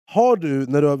Har du,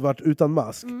 när du har varit utan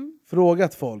mask,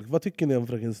 frågat folk, vad tycker ni om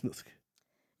Fröken Snusk?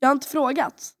 Jag har inte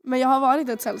frågat, men jag har varit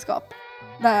i ett sällskap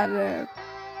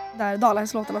där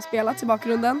Dalahästslåten har spelats i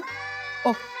bakgrunden.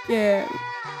 Och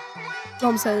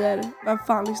de säger, vem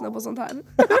fan lyssnar på sånt här?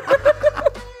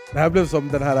 Det här blev som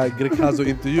den här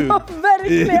Greekazo-intervjun. Ja,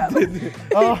 verkligen.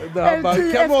 Där han bara,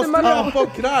 kan måste rappa om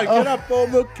knark, kan rappa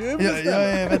om mukum.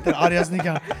 Jag vet inte, arga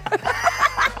snickar.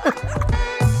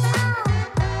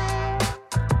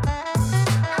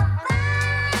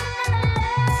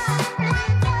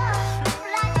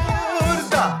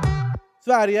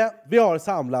 Sverige, vi har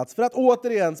samlats för att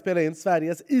återigen spela in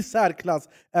Sveriges i särklass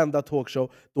enda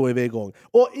talkshow. Då är vi igång.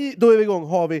 Och då är vi igång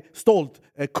har vi stolt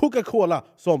Coca-Cola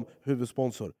som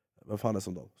huvudsponsor. Vem fan är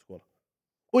som dem? Skål.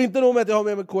 Och inte nog med att jag har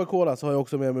med mig Coca-Cola, så har jag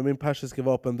också med mig min persiska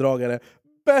vapendragare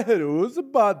Behruz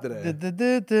Badre.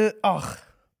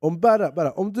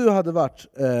 Om du hade varit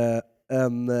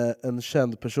en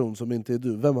känd person som inte är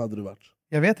du, vem hade du varit?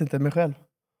 Jag vet inte, mig själv.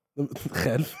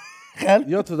 Själv? Själv?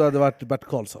 Jag tror du hade varit Bert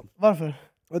Karlsson. Varför?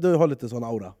 Du har lite sån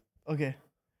aura. Okej.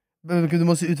 Men du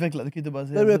måste utveckla, du kan inte bara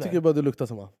säga. Nej, men jag tycker bara du luktar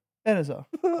som han. Är det så?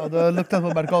 Ja, du har luktat på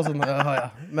Bert Karlsson, hör jag.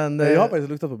 Men, jag har faktiskt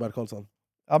luktat på Bert Karlsson.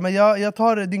 Ja, men jag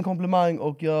tar din komplimang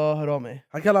och jag hör av mig.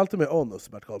 Han kallar alltid mig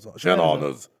Anus, Bert Karlsson. Tjena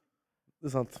Anus! Det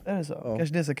är sant. Är det så? Ja.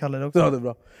 Kanske det ska kalla det också. Ja, det är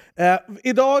bra.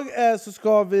 Idag så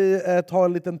ska vi ta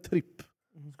en liten tripp,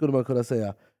 skulle man kunna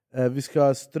säga. Vi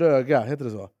ska ströga, heter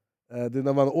det så? Det är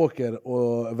när man åker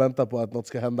och väntar på att något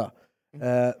ska hända.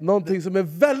 Någonting som är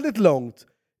väldigt långt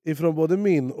ifrån både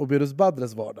min och Behruz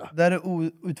Badres vardag. Det är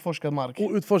outforskad mark.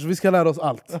 Vi ska lära oss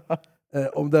allt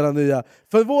om denna nya.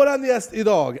 För våran gäst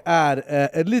idag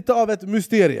är lite av ett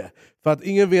mysterie. För att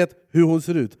ingen vet hur hon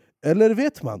ser ut. Eller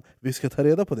vet man? Vi ska ta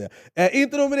reda på det.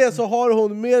 Inte nog med det, så har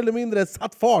hon mer eller mindre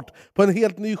satt fart på en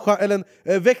helt ny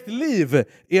eller väckt liv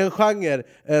i en genre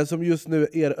som just nu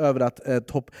är över att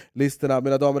topplistorna.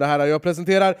 Mina damer och herrar, jag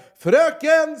presenterar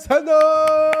Fröken Snusk!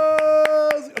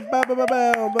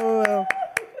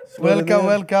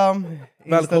 Welcome.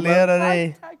 Installera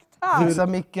dig. Tack. Fixa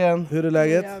micken. Hur är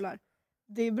läget?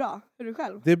 Det är bra. Hur är du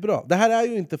själv? Det är bra. Det här är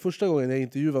ju inte första gången jag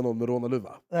intervjuar någon med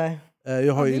rånaluva. Nej.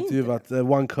 Jag har ju intervjuat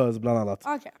One Cuz bland annat.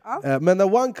 Okay. Men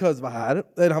när One Cuz var här,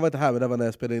 han var inte här, men det var när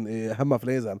jag spelade in hemma för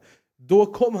länge sedan. Då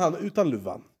kom han utan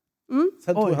luvan.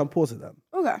 Sen tog han på sig den.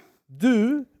 Okay.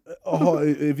 Du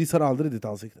visar aldrig ditt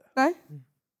ansikte. Nej.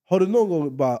 Har du någon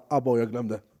gång bara, Abba, jag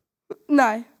glömde?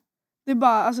 Nej. Det är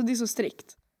bara, alltså det är så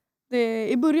strikt.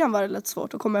 I början var det lite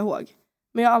svårt att komma ihåg.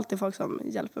 Men jag har alltid folk som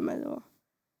hjälper mig.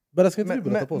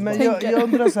 Men jag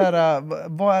undrar så här,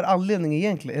 vad är anledningen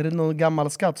egentligen? Är det någon gammal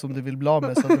skatt som du vill bli av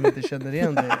med så att de inte känner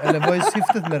igen dig? Eller vad är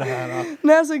syftet med det här?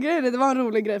 Nej, alltså grejen, det var en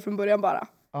rolig grej från början bara.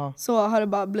 Så har det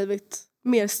bara blivit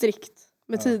mer strikt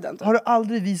med tiden. Typ. Har du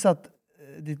aldrig visat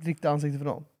ditt riktiga ansikte för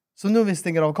någon? Så nu vi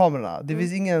stänger av kamerorna. Det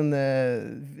finns ingen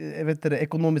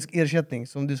ekonomisk ersättning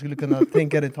som du skulle kunna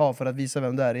tänka dig ta för att visa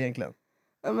vem det är egentligen?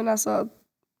 Ja, men alltså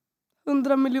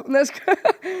 100 miljoner.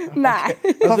 Nej.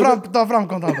 Ta fram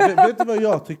kontanter. Vet du vad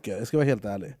jag tycker? Jag ska vara helt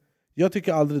ärlig. Jag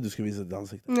tycker aldrig du ska visa ditt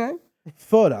ansikte. Nej.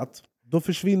 För att då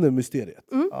försvinner mysteriet.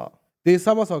 Det är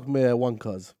samma sak med One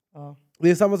Cuz.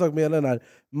 Det är samma sak med den här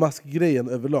maskgrejen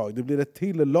överlag. Det blir ett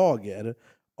till lager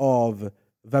av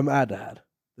vem är det här?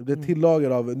 Det blir ett till lager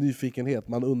av nyfikenhet.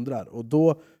 Man undrar. Och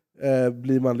då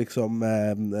blir man liksom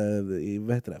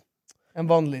vad heter det? En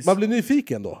vanlig. Man blir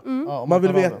nyfiken då. Man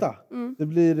vill veta. Det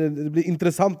blir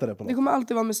intressantare på något. Det kommer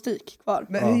alltid vara mystik kvar.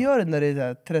 Men hur gör det när det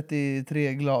är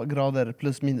 33 grader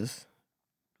plus minus?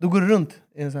 Då går du runt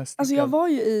i en sån här stickad. Alltså jag var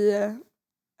ju i...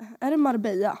 Är det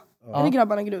Marbella? Är det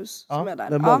Grabbarna Grus som är där?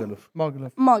 Nej,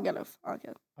 Magaluf.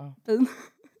 Okay.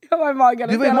 Jag var i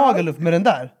Magaluf. Du var i Magaluf med den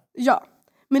där? Ja.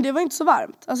 Men det var inte så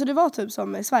varmt. Alltså det var typ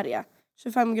som i Sverige.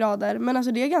 25 grader. Men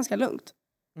alltså det är ganska lugnt.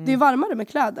 Det är varmare med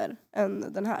kläder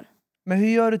än den här. Men hur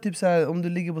gör du typ så här, om du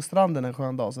ligger på stranden en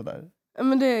skön dag så där?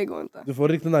 Men det går inte. Du får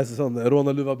riktigt nice sån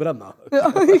rånaluva bränna.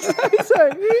 Ja, exakt.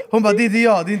 Hon bara, det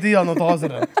är inte jag någon tar sig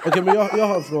där. Okej, men jag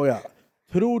har en fråga.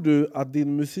 Tror du att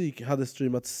din musik hade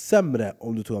streamat sämre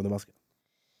om du tog av dig masken?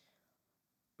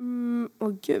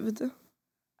 Åh gud.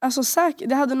 Alltså säkert,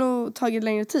 det hade nog tagit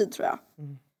längre tid tror jag.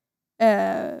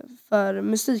 För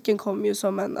musiken kom ju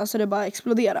som alltså det bara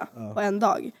explodera på en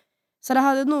dag. Så det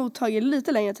hade nog tagit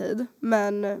lite längre tid.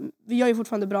 Men vi gör ju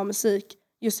fortfarande bra musik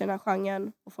just i den här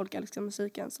genren. Och folk älskar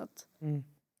musiken. Så att...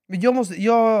 Men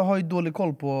jag har ju dålig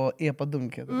koll på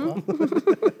epadunk.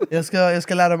 Jag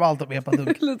ska lära mig allt om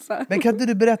epadunk. Men kan inte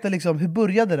du berätta liksom, hur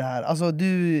började det här? Alltså,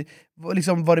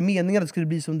 var det meningen att det skulle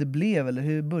bli som det blev? Eller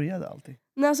hur började allting?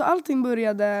 Nej, alltså, allting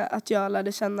började att jag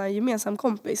lärde känna en gemensam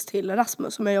kompis till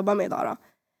Rasmus som jag jobbar med idag.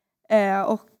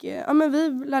 Men vi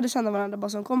lärde känna varandra bara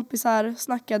som kompisar,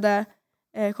 snackade,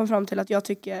 kom fram till att jag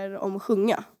tycker om att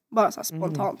sjunga. Bara så här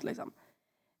spontant liksom.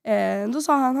 Då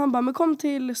sa han bara, men kom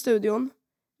till studion.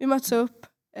 Vi möts upp,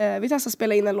 vi testar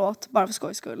spela in en låt, bara för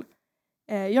skojs skull.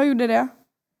 Jag gjorde det.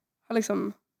 Har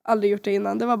liksom aldrig gjort det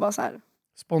innan. Det var bara så här.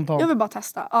 Spontant. Jag vill bara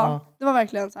testa. Ja. Det var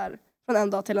verkligen så här från en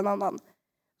dag till en annan.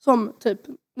 Som typ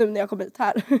nu när jag kom hit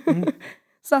här.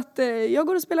 Så att jag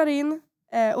går och spelar in.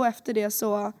 Och efter det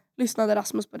så lyssnade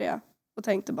Rasmus på det. Och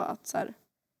tänkte bara att så här,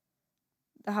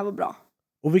 det här var bra.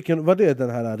 Och var det den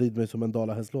här Rid mig som en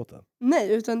dalahäst-låten?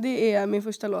 Nej, utan det är min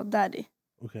första låt, Daddy.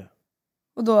 Okej.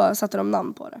 Och då satte de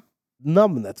namn på det.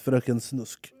 Namnet, Fröken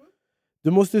Snusk.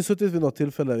 Du måste ju suttit vid något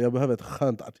tillfälle. Jag behöver ett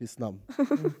skönt artistnamn.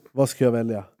 Vad ska jag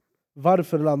välja?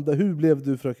 Hur blev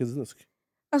du Fröken Snusk?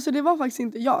 Alltså det var faktiskt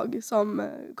inte jag som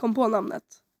kom på namnet.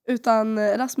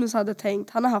 Utan Rasmus hade tänkt,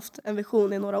 han har haft en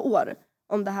vision i några år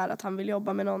om det här att han vill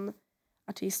jobba med någon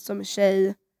artist som är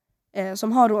tjej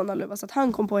som har rånarluva. Så att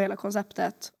han kom på hela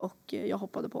konceptet och jag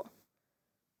hoppade på.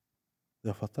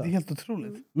 Jag fattar. Det är helt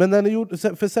otroligt. Men när ni gjorde,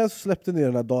 för sen så släppte ni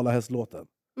den här dalahäst-låten.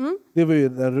 Det var ju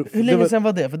hur länge sedan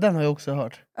var det? För den har jag också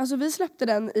hört. Alltså vi släppte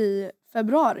den i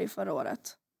februari förra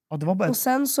året. Ja, det var bara och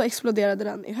sen så exploderade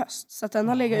den i höst. Så att den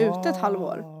har legat ute ett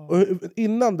halvår. Och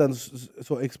innan den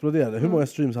så exploderade, hur många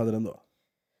streams hade den då?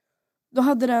 Då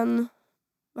hade den...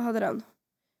 Vad hade den?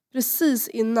 Precis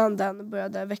innan den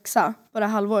började växa, på det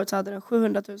halvåret, så hade den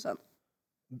 700 000.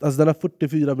 Alltså den har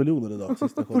 44 miljoner idag.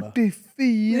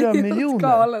 44 miljoner?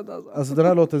 Galet alltså den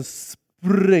här låten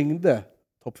sprängde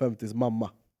Top 50s mamma.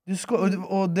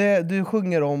 Du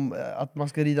sjunger om att man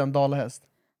ska rida en dalahäst.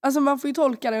 Alltså man får ju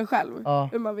tolka den själv,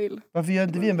 hur man vill. Varför gör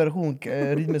inte vi en version,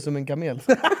 rid mig som en kamel?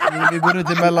 Vi går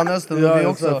ut i Mellanöstern och vi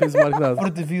också finns marknad.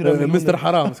 44 miljoner. Mr.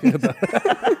 Haram ska heta.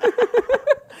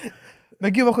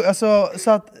 Men gud vad sjukt, alltså,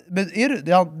 så att,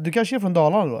 men du kanske är från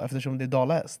Dalarna då, eftersom det är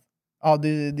dalahäst? Ja, det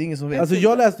är ingen som vet. Alltså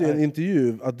jag läste i en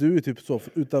intervju att du är typ så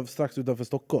strax utanför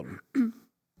Stockholm.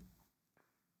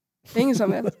 Det är ingen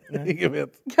som vet. Ingen vet.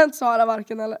 Kan inte svara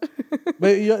varken eller. Men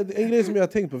en grej som jag har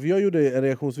tänkt på, för jag gjorde en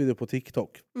reaktionsvideo på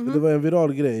TikTok. Det var en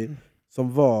viral grej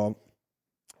som var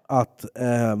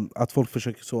att folk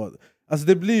försöker så... Alltså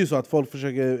det blir ju så att folk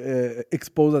försöker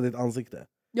exposa ditt ansikte.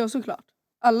 Ja, såklart.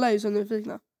 Alla är ju så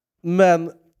nyfikna.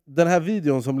 Men den här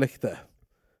videon som läckte,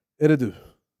 är det du?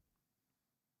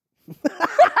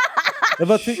 Jag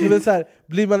bara tycker, så här,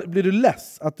 blir du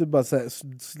less att du bara säger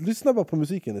lyssna bara på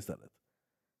musiken istället?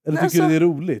 Eller tycker du det är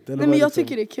roligt? Eller nej, men jag liksom...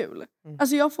 tycker det är kul.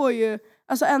 Alltså jag får ju,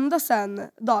 alltså ända sen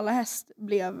Dalahäst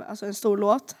blev alltså en stor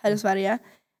låt här i Sverige,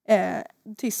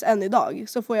 tills än idag,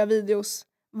 så får jag videos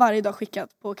varje dag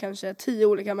skickat på kanske 10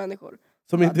 olika människor.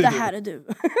 Som inte det här är du.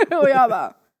 Och jag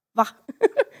bara, va?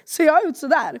 Så jag är ut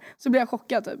sådär. Så blir jag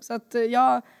chockad typ. Så att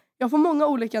jag får många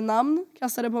olika namn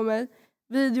kastade på mig.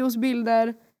 Videos,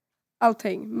 bilder,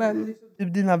 allting. Men...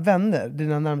 Dina vänner,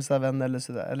 dina närmsta vänner eller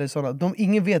sådär, eller sådana,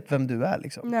 ingen vet vem du är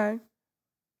liksom. Nej.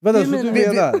 Vänta, så du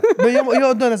menar? Men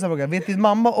jag dör nästa fråga. Vet din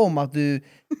mamma om att du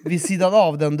vid sidan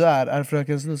av den du är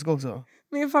Fröken Snusk också?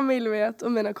 Min familj vet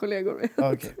och mina kollegor vet.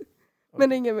 Okay.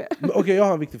 Men ingen mer. Okej, jag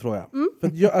har en viktig fråga.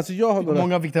 För jag har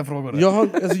många viktiga frågor.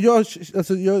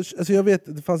 Jag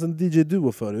vet, det fanns en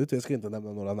DJ-duo förut, jag ska inte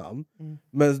nämna några namn.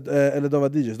 Men, eller de var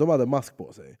DJs, de hade mask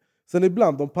på sig. Sen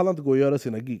ibland, de pallar inte gå och göra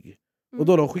sina gig. Och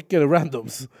då de skickade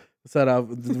randoms,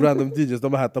 random DJs,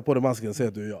 de här tar på dig masken,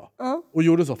 säger du ja. Och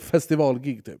gjorde så,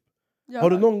 festivalgig typ. Ja. Har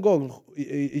du någon gång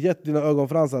gett dina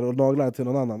ögonfransar och naglar till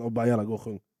någon annan och bara gärna gå och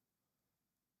sjung?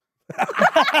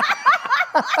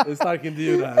 Det är stark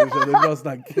intervju det här, det är bra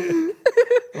snack.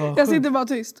 Jag sitter bara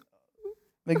tyst.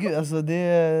 Men gud, alltså det...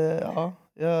 Ja,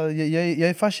 jag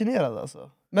är fascinerad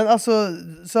alltså. Men alltså,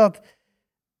 så att...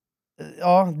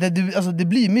 Ja, det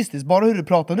blir mystiskt. Bara hur du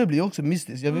pratar nu blir också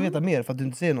mystiskt. Jag vill veta mer för att du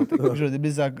inte säger någonting. Det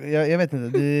blir så här, jag vet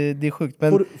inte, det är sjukt.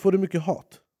 Men... Får du mycket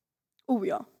hat? Oh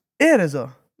ja. Är det så?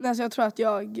 Nej, alltså jag tror att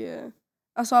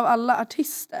alltså av alla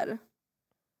artister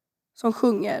som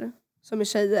sjunger, som är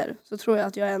tjejer, så tror jag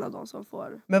att jag är en av dem som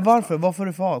får... Men varför? Varför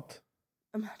du får hat?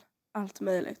 Allt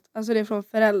möjligt. Alltså det är från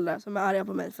föräldrar som är arga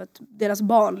på mig för att deras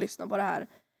barn lyssnar på det här.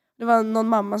 Det var någon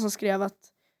mamma som skrev att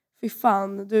fy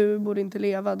fan, du borde inte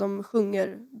leva. De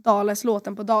sjunger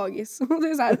Dalahäst-låten på dagis. Det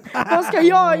är så här, vad ska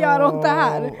jag göra åt det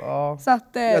här? Så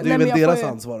att, det är väl deras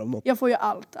ansvar om något. Jag får ju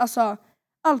allt. Alltså,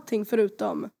 allting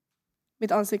förutom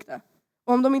mitt ansikte.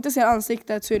 Och om de inte ser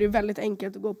ansiktet så är det väldigt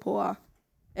enkelt att gå på...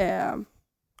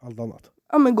 allt annat.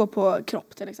 Ja, men gå på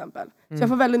kropp till exempel. Så jag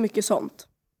får väldigt mycket sånt.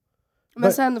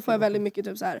 Men sen får jag väldigt mycket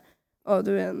typ så här,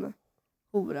 du är en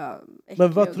hora, äcklig.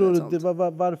 Men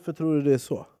varför tror du det är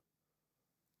så?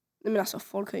 Nej, men alltså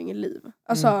folk har ju ingen liv.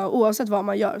 Alltså oavsett vad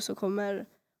man gör så kommer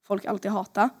folk alltid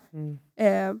hata.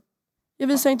 Jag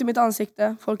visar inte mitt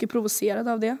ansikte. Folk är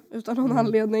provocerade av det utan någon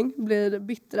anledning. Blir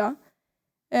bittra.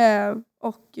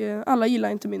 Och alla gillar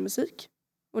inte min musik.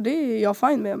 Och det är jag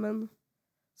fine med, men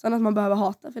sen att man behöver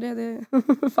hata för det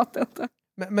fattar jag inte.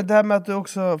 Men det här med att du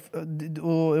också,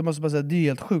 och jag måste bara säga, det är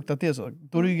helt sjukt att det är så.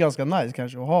 Då är det ju ganska nice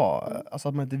kanske att ha, alltså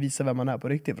att man inte visar vem man är på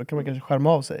riktigt, för då kan man kanske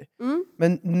skärma av sig.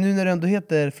 Men nu när det ändå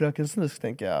heter Fröken Snusk,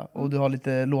 tänker jag, och du har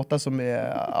lite låtar som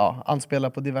är anspelar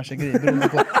på diverse grejer, beroende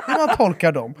på hur man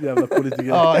tolkar dem. Jävla politiker.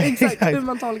 Ja, exakt hur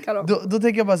man tolkar dem. Då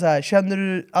tänker jag bara så här, känner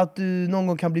du att du någon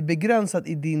gång kan bli begränsad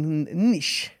i din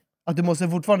nisch? Att du måste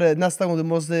fortfarande, nästa gång du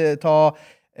måste ta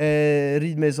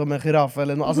rid mig som en giraff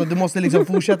eller något. Alltså du måste liksom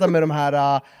fortsätta med de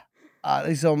här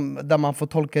liksom, där man får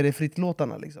tolka det fritt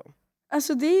låtarna liksom.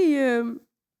 Alltså det är ju,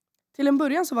 till en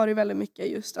början så var det väldigt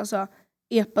mycket just alltså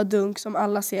epa-dunk, som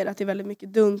alla ser att det är väldigt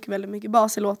mycket dunk, väldigt mycket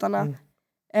bas i låtarna.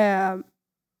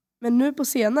 Men nu på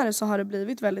senare så har det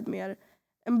blivit väldigt mer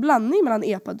en blandning mellan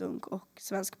epa-dunk och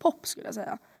svensk pop, skulle jag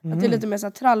säga. Att det är lite mer så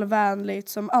här trallvänligt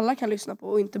som alla kan lyssna på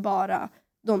och inte bara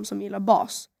de som gillar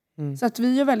bas. Så att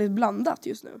vi är väldigt blandat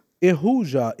just nu. Är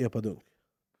Hooja epa-dunk?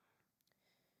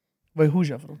 Vad är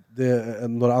Hooja för dem? Det är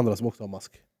några andra som också har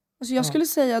mask. Alltså jag skulle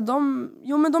säga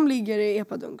de ligger i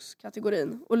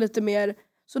epa-dunks-kategorin. Och lite mer,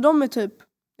 så de är typ,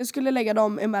 jag skulle lägga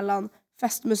dem emellan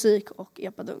festmusik och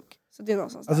epa-dunk. Så det är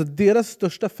någonstans där. Alltså deras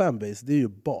största fanbase, det är ju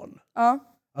barn. Ja.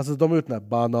 Alltså de har gjort den här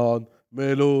banan,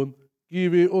 melon,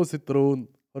 kiwi och citron.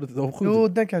 Jo,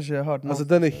 den kanske jag har hört. Alltså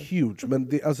den är huge, men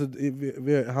det, alltså,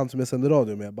 han som jag sänder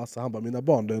radio med, Bassa, han bara, mina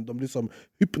barn, de blir som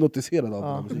hypnotiserade av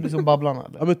den här musiken. De blir som babblarna,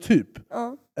 eller? Ja men typ.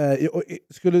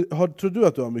 Tror du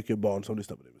att du har mycket barn som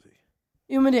lyssnar på din musik?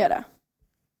 Jo men det är det.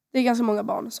 Det är ganska många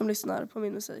barn som lyssnar på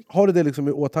min musik. Har du det liksom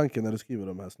i åtanke när du skriver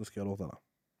de här snuskiga låtarna?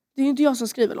 Det är ju inte jag som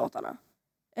skriver låtarna.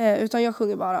 Utan jag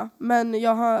sjunger bara. Men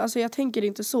jag tänker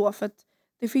inte så, för att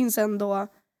det finns ändå...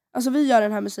 Alltså vi gör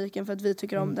den här musiken för att vi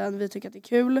tycker om den, vi tycker att det är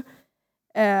kul.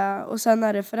 Och sen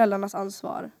är det föräldrarnas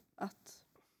ansvar att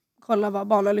kolla vad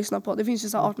barnen lyssnar på. Det finns ju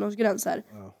så 18-årsgränser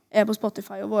på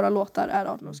Spotify, och våra låtar är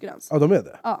 18-årsgräns. Ja, de är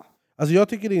det? Ja. Alltså jag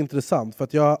tycker det är intressant, för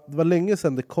att det var länge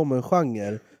sedan det kom en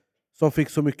genre som fick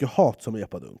så mycket hat som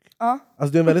epa-dunk. Ja.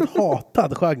 Alltså det är en väldigt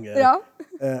hatad genre. Ja.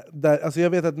 Alltså jag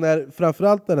vet att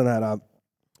framförallt när den här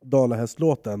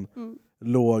Dalahästlåten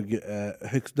låg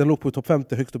på topp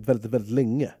 50 högst upp väldigt, väldigt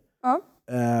länge. Ja.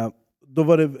 Då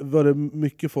var det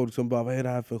mycket folk som bara, vad är det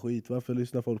här för skit? Varför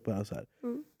lyssnar folk på det här så här?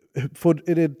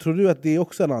 Tror du att det är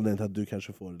också en anledning till att du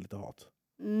kanske får lite hat?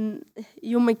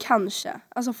 Jo men kanske.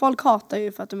 Alltså folk hatar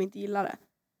ju för att de inte gillar det.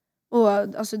 Och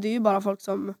alltså det är ju bara folk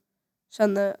som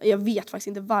känner, jag vet faktiskt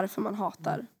inte varför man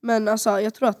hatar. Men alltså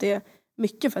jag tror att det är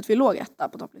mycket för att vi låg etta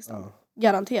på topplistan. Ja.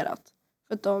 Garanterat.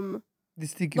 För att de vill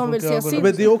se sin...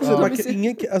 Men det är också,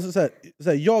 alltså så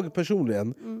här, jag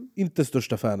personligen inte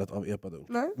största fanet av epa-dunk.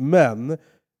 Men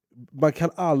man kan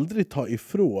aldrig ta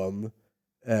ifrån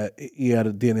er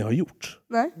det ni har gjort.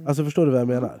 Nej. Alltså förstår du vad jag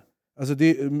menar? Alltså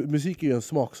musik är ju en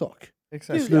smaksak.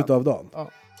 Exakt. I slutet av dagen.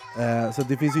 Så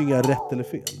det finns ju inga rätt eller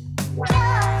fel.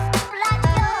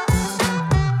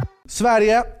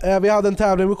 Sverige, vi hade en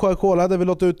tävling med Coca-Cola där vi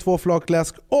låt ut 2 flak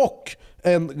läsk och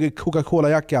en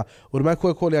Coca-Cola-jacka. Och de här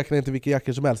Coca-Cola-jackorna är inte vilka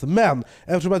jackor som helst. Men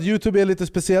eftersom att YouTube är lite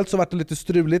speciellt så vart det lite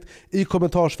struligt i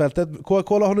kommentarsfältet.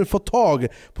 Coca-Cola har nu fått tag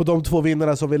på de 2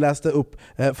 vinnarna som vi läste upp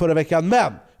förra veckan.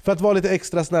 Men för att vara lite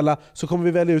extra snälla så kommer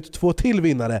vi välja ut 2 till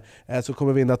vinnare som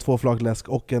kommer vinna 2 flak läsk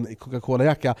och en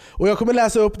Coca-Cola-jacka. Och jag kommer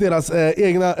läsa upp deras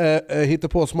egna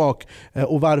hittepåsmak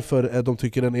och varför de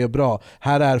tycker den är bra.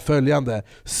 Här är följande: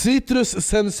 Citrus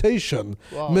Sensation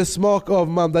med smak av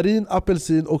mandarin,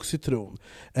 apelsin och citron.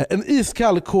 En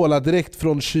iskall cola direkt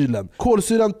från kylen.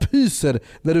 Kolsyran pyser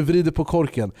när du vrider på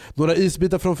korken. Några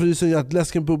isbitar från frysen gör att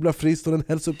läsken bubblar friskt och den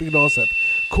hälls upp i glaset.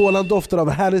 Kolan doftar av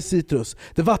härlig citrus.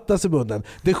 Det vattnas i munnen.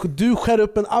 Du skär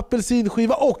upp en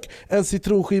apelsinskiva och en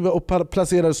citronskiva och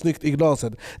placerar snyggt i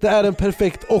glaset. Det är en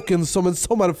perfekt och som en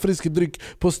sommarfrisk dryck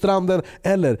på stranden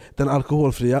eller den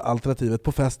alkoholfria alternativet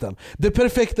på festen. Det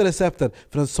perfekta receptet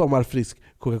för en sommarfrisk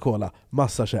Coca-Cola.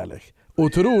 Massa kärlek.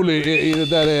 Otrolig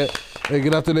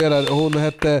gratulerar. Hon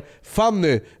hette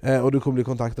Fanny och du kommer bli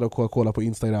kontaktad av Coca-Cola på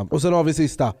Instagram. Och sen har vi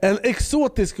sista. En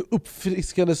exotisk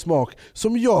uppfriskande smak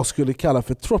som jag skulle kalla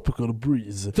för Tropical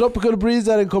Breeze. Tropical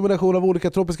Breeze är en kombination av olika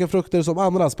tropiska frukter som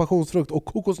ananas, passionsfrukt och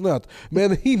kokosnöt med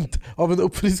en hint av en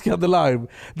uppfriskande lime.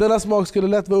 Denna smak skulle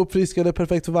lätt vara uppfriskande,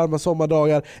 perfekt för varma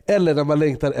sommardagar eller när man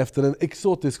längtar efter en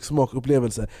exotisk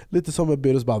smakupplevelse. Lite som en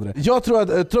Beerus Badre. Jag tror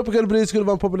att Tropical Breeze skulle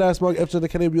vara en populär smak eftersom det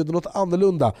kan erbjuda något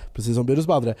annorlunda, precis som Birus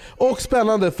Badre, och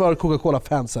spännande för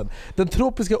Coca-Cola-fansen. Den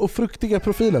tropiska och fruktiga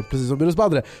profilen, precis som Birus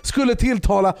Badre, skulle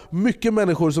tilltala mycket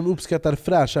människor som uppskattar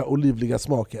fräscha och livliga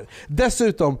smaker.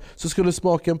 Dessutom så skulle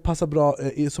smaken passa bra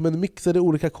som en mixer i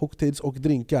olika cocktails och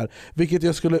drinkar,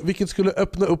 vilket skulle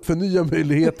öppna upp för nya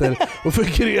möjligheter och för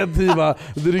kreativa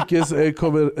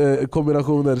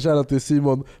dryckeskombinationer. Kärna till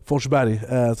Simon Forsberg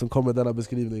som kom med denna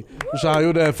beskrivning. Så han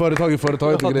gjorde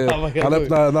företaget och grejer. Han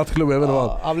öppnade nattklubben, jag vet inte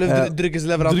vad. Han blev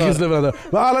dryckesleverantör.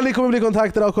 Men alla ni kommer bli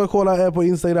kontaktade av Coca-Cola på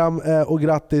Instagram, och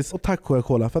grattis. Och tack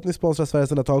Coca-Cola för att ni sponsrar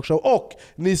Sveriges enda talkshow. Och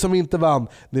ni som inte vann,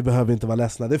 ni behöver inte vara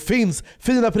ledsna. Det finns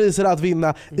fina priser att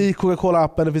vinna i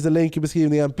Coca-Cola-appen. Det finns en länk i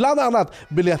beskrivningen. Bland annat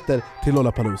biljetter till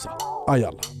Lollapalooza.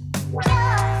 Ajalla.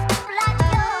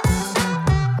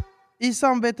 I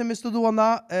samarbete med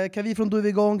Stodona kan vi från Då är vi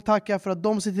igång tacka för att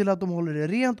de ser till att de håller det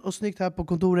rent och snyggt här på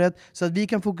kontoret så att vi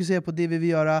kan fokusera på det vi vill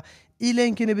göra. I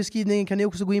länken i beskrivningen kan ni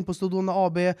också gå in på Stodona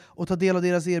AB och ta del av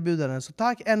deras erbjudanden. Så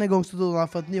tack än en gång Stodona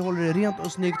för att ni håller det rent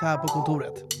och snyggt här på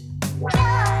kontoret.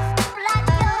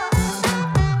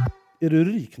 Är du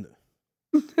rik nu?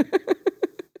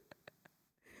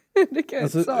 Det kan jag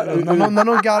inte svara. När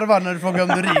någon garvar när du frågar om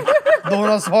du är rik, då har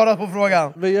de svarat på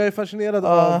frågan. Men jag är fascinerad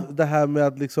av det här med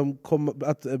att, liksom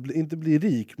inte bli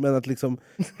rik, men att liksom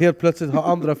helt plötsligt ha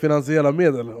andra finansiella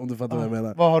medel, om du fattar vad jag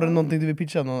menar. Har du någonting du vill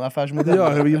pitcha? Någon affärsmodell?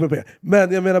 Ja, jag vill ge mig pengar.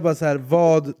 Men jag menar bara så här,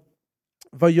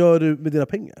 vad gör du med dina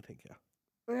pengar, tänker jag?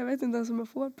 Jag vet inte ens om jag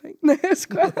får pengar. Nej, jag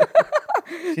skojar.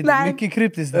 Shit, Nej. Mycket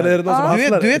kryptiskt. Eller är det någon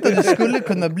som du vet att du skulle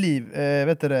kunna bli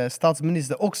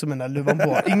statsminister också med den här luvan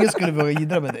på. Ingen skulle våga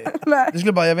gidra med dig. Nej. Du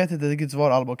skulle bara, jag vet inte, det kan inte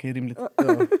svara allvar, okej, rimligt. Ja.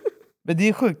 Men det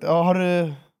är sjukt. Ja,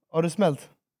 har du smält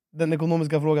den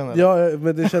ekonomiska frågan? Eller? Ja,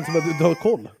 men det känns som att du har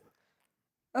koll.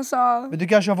 Alltså, men du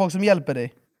kanske har folk som hjälper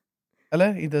dig?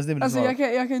 Eller? Inte ens det vill alltså svara.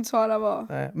 jag kan inte svara vad.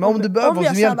 Nej. Men om du behöver folk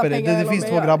som hjälper dig, det finns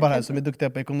två grabbar här det. som är duktiga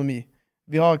på ekonomi.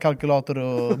 Vi har kalkylator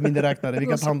och miniräknare, vi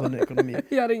kan ta hand om ekonomi.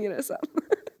 Jag ringer det sen.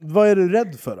 Vad är du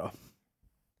rädd för då?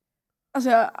 Alltså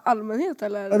allmänhet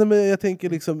eller? Ja, men jag tänker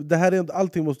liksom,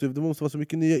 allting måste vara så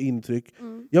mycket nya intryck.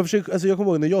 Jag kommer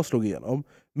ihåg när jag slog igenom,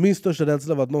 min största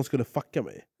rädsla var att någon skulle fucka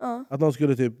mig. Att någon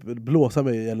skulle typ blåsa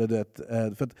mig eller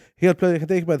för att jag kan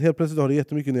tänka mig att helt plötsligt har du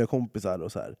jättemycket nya kompisar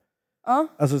och så här.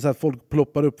 Alltså så här, folk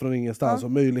ploppar upp från ingenstans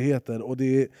och möjligheter, och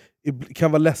det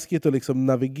kan vara läskigt att liksom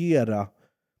navigera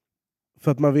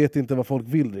för att man vet inte vad folk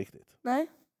vill riktigt. Nej,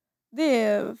 det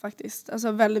är faktiskt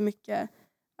alltså väldigt mycket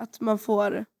att man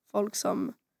får folk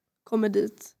som kommer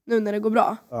dit nu när det går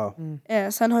bra.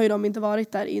 Sen har ju de inte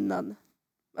varit där innan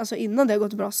det har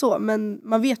gått bra så, men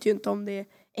man vet ju inte om det är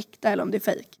äkta eller om det är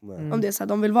fejk. Om det är så att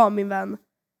de vill vara min vän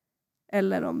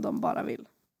eller om de bara vill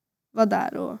vara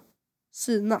där och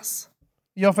synas.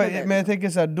 Ja, men jag tänker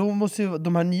så här, då måste ju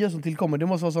de här nya som tillkommer, det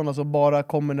måste vara sådana som bara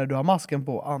kommer när du har masken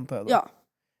på, antar jag då. Ja.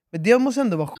 Men det måste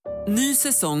ändå vara Ny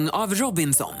säsong av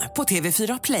Robinson på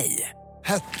TV4 Play.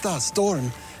 Hetta,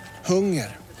 storm,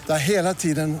 hunger. Det har hela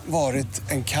tiden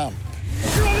varit en kamp.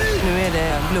 Nu är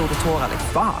det blod och tårar.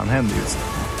 Fan händer just det.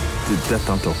 Det är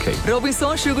detta inte okej.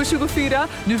 Robinson 2024,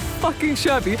 nu fucking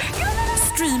kör vi.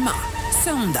 Streama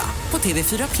söndag på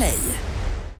TV4 Play.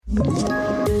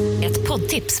 Ett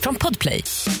poddtips från Podplay.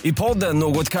 I podden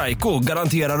Något Kaiko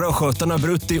garanterar röskötarna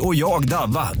Brutti och jag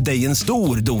Davva dig en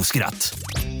stor doskratt.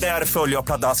 Där följer jag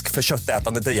pladask för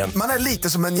köttätandet igen. Man är lite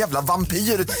som en jävla vampyr.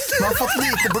 Man har fått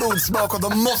lite blodsmak och då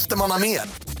måste man ha mer.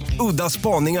 Udda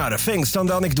spaningar,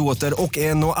 fängslande anekdoter och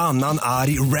en och annan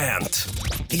arg rant.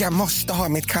 Jag måste ha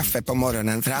mitt kaffe på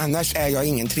morgonen för annars är jag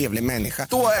ingen trevlig människa.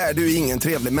 Då är du ingen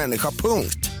trevlig människa,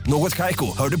 punkt. Något Kaiko,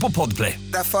 hör du på Podplay.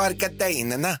 Därför är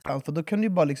gardinerna. för då kan du ju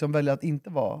bara liksom välja att inte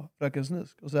vara Fröken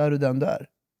Snusk. Och så är du den du är.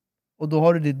 Och då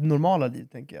har du ditt normala liv,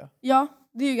 tänker jag. Ja,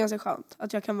 det är ju ganska skönt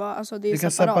att jag kan vara, alltså det är du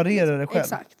kan separat, separera dig själv.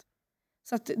 Exakt.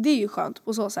 Så att det är ju skönt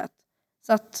på så sätt.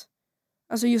 Så att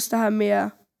alltså just det här med,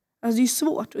 alltså det är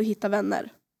svårt att hitta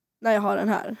vänner när jag har den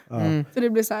här. För det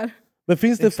blir så här. Men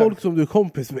finns det folk som du är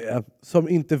kompis med som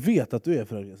inte vet att du är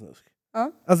Fröken Snusk?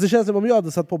 Ja. Alltså det känns som om jag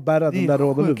hade satt på Berra den där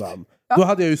råden du vann. Då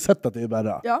hade jag ju sett att det är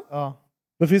Berra. Ja.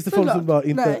 Men finns det folk som bara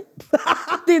inte... Nej.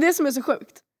 Det är det som är så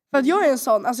sjukt. För att jag är en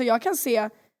sån, alltså jag kan se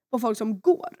på folk som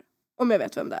går om jag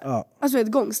vet vem det är. Ja. Alltså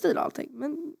ett gångstil och allting.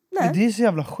 Men nej. Men det är så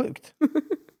jävla sjukt.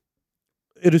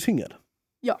 Är du singel?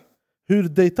 Ja. Hur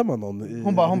dejtar man någon?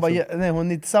 Hon är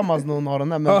inte tillsammans när hon har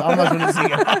den här, men annars hon är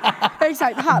singel.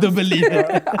 Exakt, halv.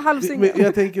 Dubbellivet. Halvsingel. Men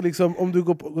jag tänker liksom, om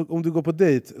du går på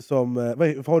dejt som...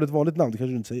 har du ett vanligt namn? Det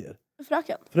kanske du inte säger.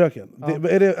 Fröken. Ja.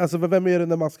 Vem är det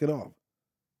när masken är av?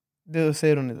 Det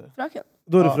säger hon inte. Fröken.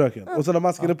 Då är det Fröken. Och så när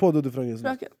masken är på, då är det Fröken.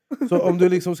 Fröken. Så om du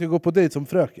liksom ska gå på dejt som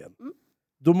Fröken,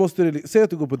 Då måste du, säg att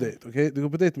du går på dejt, okej? Du går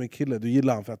på dejt med en kille, du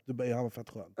gillar han för att du han var fett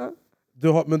skön.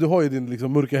 Men du har ju din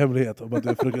liksom mörka hemlighet om att du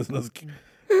är Fröken Snusk.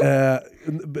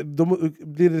 Då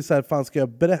blir det så här, fan ska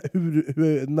jag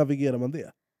hur navigerar man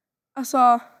det?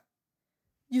 Alltså,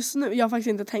 just nu, jag har faktiskt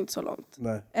inte tänkt så långt.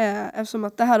 Nej. Eftersom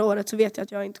att det här året så vet jag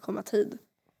att jag inte kommer ha tid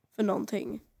för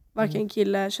någonting. Varken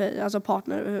kille, tjej, alltså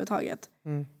partner överhuvudtaget.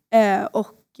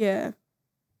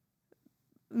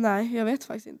 Nej, jag vet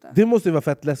faktiskt inte. Det måste ju vara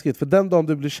fett läskigt, för den dagen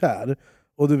du blir kär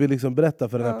och du vill liksom berätta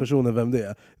för den här personen vem det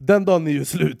är, den dagen är ju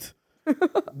slut.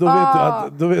 Då vet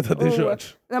du att det är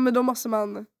kört. Ja, men då måste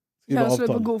man göra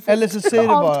slut på god fot. Eller så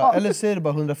säger du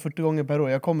bara 140 gånger per år,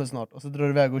 jag kommer snart. Och så drar du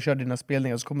iväg och kör dina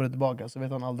spelningar, och så kommer du tillbaka, så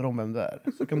vet han aldrig om vem du är.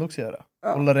 Så kan du också göra.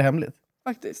 Hålla det hemligt.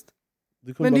 Faktiskt.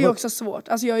 Men det är ju också svårt.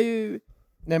 Alltså jag är ju...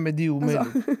 Nej, men det är omöjligt.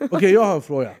 Okej, jag har en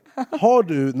fråga. Har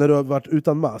du, när du har varit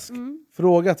utan mask,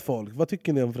 frågat folk, vad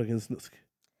tycker ni om Fröken Snusk?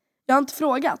 Jag har inte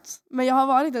frågat, men jag har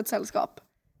varit i ett sällskap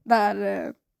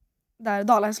där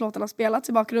Dalahäslåtarna spelats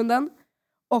i bakgrunden.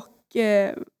 Och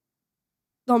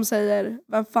de säger,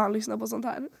 vem fan lyssnar på sånt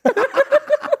här?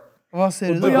 Vad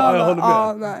säger du då? Jag håller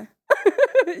med. Nej.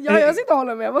 jag sitter och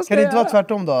håller med. Vad ska kan det jag inte vara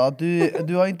tvärtom då? Att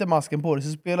du har inte masken på dig,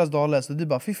 så spelas Dalahäst och du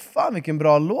bara, fy fan vilken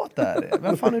bra låt det här är.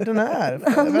 Vem fan är den här?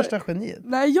 Det är värsta geniet.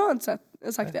 Nej, jag har inte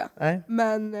sagt det. Nej.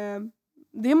 Men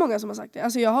det är många som har sagt det.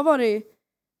 Alltså jag har varit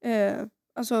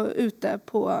ute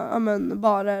på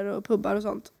barer och pubbar och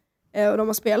sånt. Och de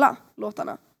har spelat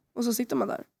låtarna. Och så sitter man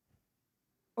där.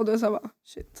 Och då är det så här,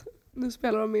 shit, nu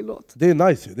spelar de min låt. Det är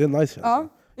nice ju, det är nice. Ja,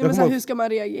 men så här, hur ska man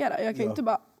reagera? Jag kan ju inte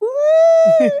bara...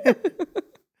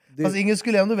 Fast ingen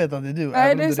skulle ändå veta att det är du.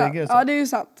 Nej, det är sant. Ja, det är ju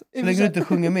sant. Så länge du inte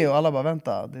sjunger med och alla bara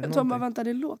vänta. Jag bara vänta,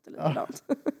 det låter likadant.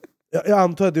 Jag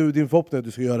antar att det är din förhoppning att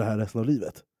du ska göra det här resten av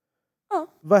livet. Ja.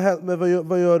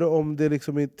 Vad gör du om det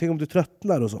liksom, tänk om du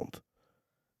tröttnar och sånt?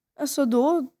 Alltså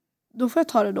då får jag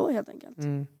ta det då helt enkelt.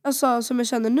 Alltså som jag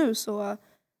känner nu så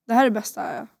det här är det bästa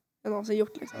jag någonsin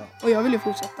gjort liksom. Och jag vill ju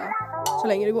fortsätta så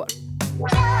länge det går.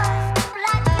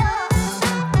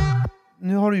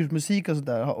 Nu har du gjort musik och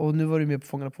sådär, och nu var du med på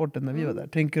Fångarapporten när vi var där.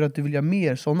 Tänker du att du vill göra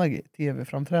mer sådana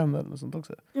tv-framträdanden och sånt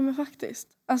också? Ja, men faktiskt.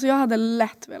 Alltså jag hade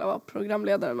lätt velat vara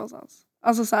programledare någonstans.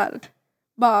 Alltså så här,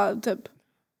 bara typ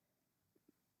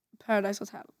Paradise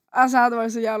Hotel. Alltså det hade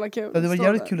varit så jävla kul. Ja, det var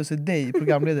jävligt kul att se dig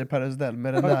programledare i Paradise Hotel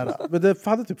med den där. Men det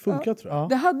hade typ funkat, tror jag.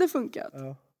 Det hade funkat.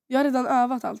 Ja. Jag har redan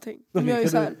övat allting. Men jag är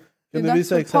så här, det är dags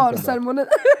för parceremoni.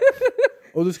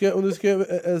 Och du ska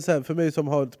för mig som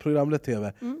har ett programlett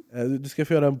tv, du ska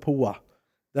få göra en poa.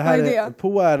 Det här är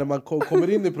poa är när man kommer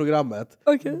in i programmet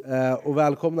och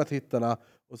välkomnar tittarna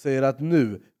och säger att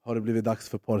nu har det blivit dags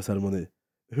för parceremoni.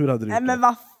 Hur hade du gjort det? Men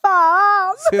vad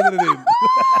fan! Scenen är din.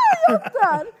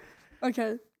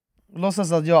 Okej.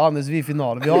 Låtsas att jag och Anders, vi är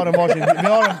final. Vi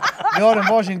har en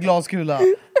varsin glaskula.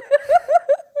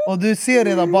 Och du ser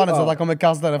redan barnet att han kommer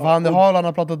kasta den, för han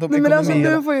har pratat om ekonomi. Men alltså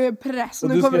du får ju press,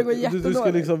 nu kommer det gå jättedåligt. Du ska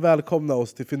liksom välkomna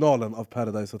oss till finalen av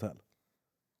Paradise Hotel.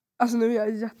 Alltså nu är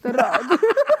jag jätterad.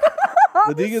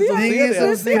 Men det är ingen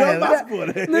som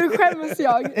ser det. Nu skäms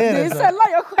jag. Det är sällan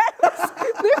jag skäms.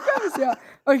 Nu skäms jag.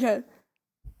 Okej.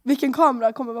 Vilken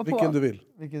kamera kommer vara på? Vilken du vill.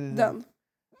 Den.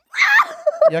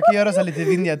 Jag kan göra så här lite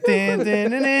vinjett.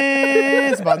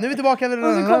 Så bara, nu är vi tillbaka. Och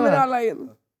så kommer alla in.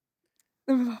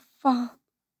 Men vad fan.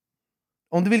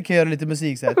 Om du vill kan jag göra lite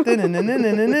musik så här.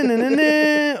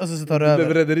 Och så tar du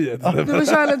över. Rederiet. Du får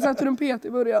köra lite så här trumpet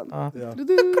i början. Ja.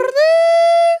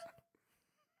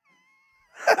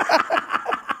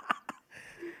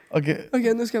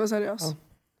 Okej, nu ska jag vara seriös.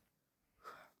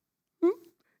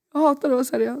 Jag hatar att vara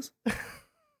seriös.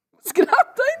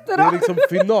 Skratta inte då! Det är liksom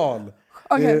final.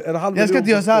 Okay. Jag ska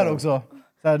inte göra så här också.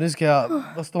 Så här, nu ska jag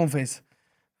vara stoneface.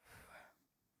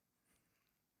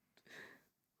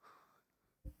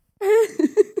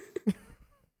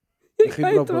 Jag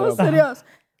kan inte vara seriös.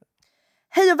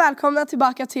 Hej och välkomna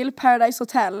tillbaka till Paradise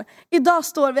Hotel. Idag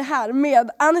står vi här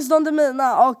med Anis Don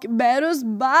Demina och Berus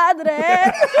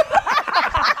Badre.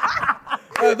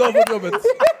 De har fått jobbet.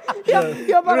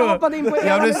 Jag bara hoppade in på er.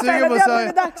 Jag blir sugen på att det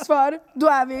är dags för. Då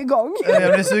är vi igång.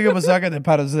 Jag blir sugen på att söka till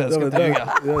Paradise Hotel.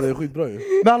 Ja, det är skitbra ju.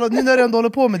 Men hallå, nu när du ändå håller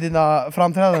på med dina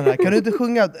framträdanden här, kan du inte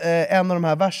sjunga en av de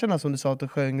här verserna som du sa att du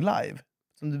sjöng live?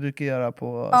 Som du brukar göra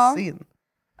på scen.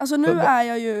 Alltså nu är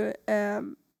jag ju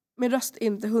min röst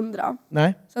inte 100.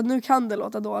 Nej. Så att nu kan det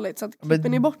låta dåligt. Så att klipper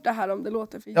ni bort det här om det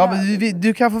låter för jävligt. Ja, men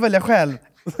du kan få välja själv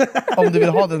om du vill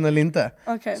ha den eller inte.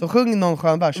 Okay. Så sjung någon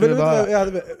skön vers. Men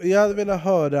jag hade velat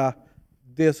höra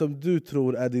det som du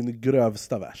tror är din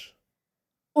grövsta vers.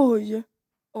 Oj.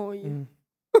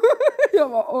 Jag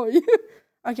var oj.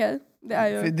 Okej, det är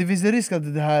ju... Det finns en risk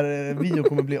att det här videon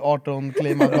kommer bli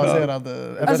 18-claimad baserad.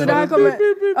 Alltså det här kommer...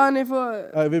 Ja, ni får...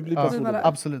 Ja, vi blir bara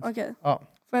absolut. Okej. Ja.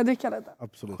 Får jag dricka lite?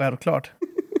 Absolut. Självklart.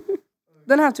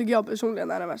 Den här tycker jag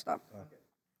personligen är den värsta.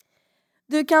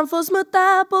 Du kan få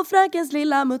smutta på frökens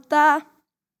lilla mutta.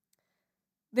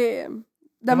 Det är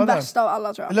den värsta av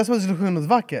alla, tror jag. Det lät som att du skulle sjunga något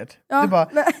vackert. Ja. Du bara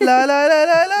la la la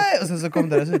la la och sen så kom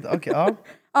det där ut. Okej, ja.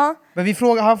 Ja. Men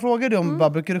han frågade om bara,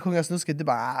 brukar du sjunga snusket? Du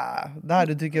bara det här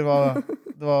du tycker var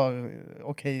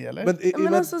okej, eller?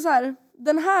 Men alltså så här,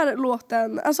 den här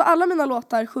låten, alltså alla mina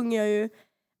låtar sjunger jag ju,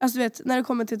 alltså du vet, när det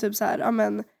kommer till typ så här, ja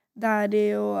men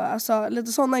daddy och alltså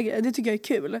lite såna grejer, det tycker jag är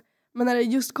kul. Men när det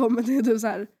just kommer till typ så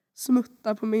här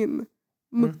smutta på min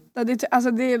mutta,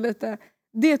 alltså det är lite,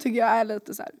 det tycker jag är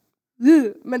lite så här,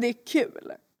 men det är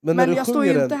kul. Men jag står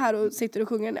ju inte här och sitter och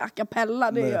sjunger en a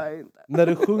cappella, det gör jag inte. När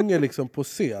du sjunger liksom på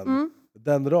scen,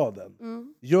 den raden,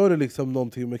 gör du liksom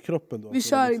någonting med kroppen då? Vi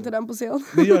kör liksom... inte den på scen.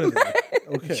 Vi gör inte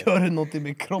det? Okay. Gör du någonting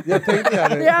med kroppen? Jag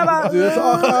tänkte du är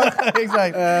så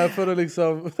exakt. För att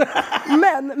liksom...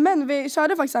 men vi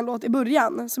körde faktiskt en låt i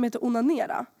början som heter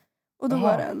Onanera. Och då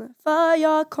var den, för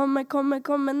jag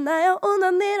kommer när jag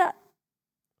onanerar.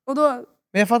 Och då...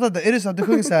 Men jag fattar inte, är det så att du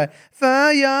sjunger så här?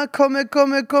 För jag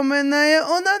kommer när jag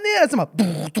onanerar. Så bara,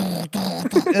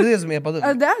 är det som är på det?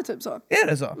 Det är typ så. Är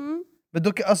det så? Men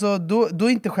då är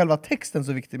inte själva texten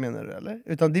så viktig, menar du, eller?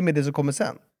 Utan det är med det som kommer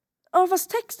sen. Ja, fast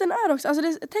texten är också, alltså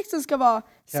texten ska vara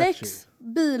sex,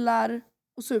 bilar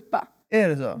och supa. Är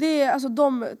det så? Det är alltså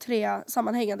de 3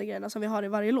 sammanhängande grejerna som vi har i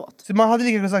varje låt. Så man hade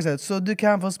lika kunnat sagt såhär, så du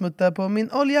kan få smutta på min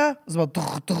olja. Och så bara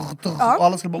och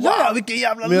alla skulle bara, wow, vilken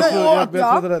jävla låt! Jag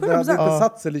tror det hade inte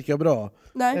satt sig lika bra.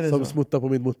 Nej. Som smutta på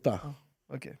min mutta.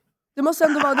 Okay. Det måste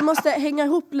ändå vara, det måste hänga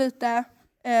ihop lite.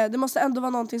 Det måste ändå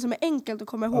vara någonting som är enkelt att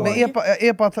komma ihåg. Men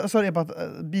epa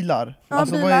bilar. Ja,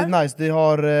 alltså bilar. Vad är nice? Det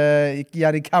har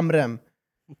Jari kamrem.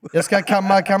 Jag ska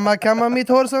kamma mitt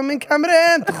hår som en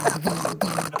kamrem.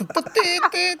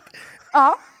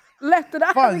 Ja, lätt det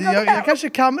där. Fan, jag kanske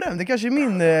kamrem. Det kanske är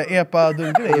min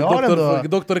epa-dunkgrej. Jag har ändå...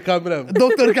 Doktor Kamrem.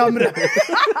 Doktor Kamrem.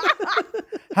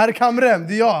 Herr Kamrem,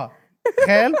 det är jag.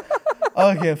 Själv.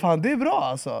 Okej, fan det är bra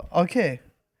alltså. Okej.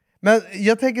 Men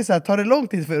jag tänker så här, tar det lång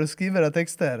tid för att skriva era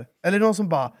texter? Eller någon som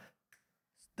bara,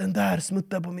 den där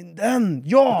smuttar på min, den,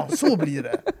 ja, så blir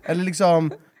det. Eller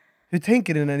liksom, hur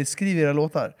tänker ni när ni skriver era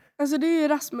låtar? Alltså det är ju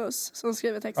Rasmus som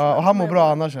skriver texterna. Ja, och han mår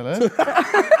bra annars, eller?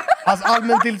 Hans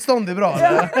allmäntillstånd är bra,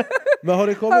 eller? Men har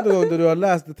det kommit en gång där du har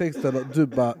läst texten och du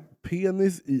bara,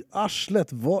 penis i arslet,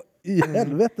 vad i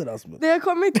helvete, Rasmus? Det har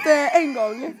kommit en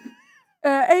gång.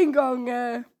 En gång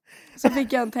så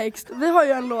fick jag en text. Vi har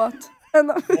ju en låt.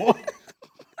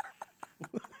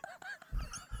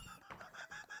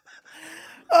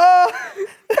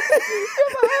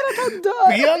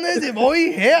 Penis, vad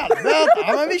i helvete?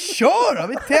 Ja, men vi kör då,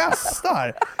 vi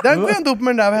testar. Den går ändå upp med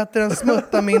den där, vad hette den,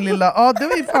 smutta min lilla... Ja, det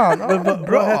var ju fan,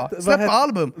 bra. Släppa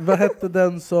album. Vad hette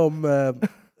den som...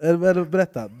 Eller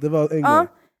berätta, det var en gång.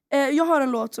 Jag har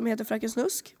en låt som heter Fröken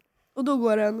Snusk. Och då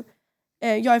går den,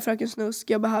 jag är Fröken Snusk,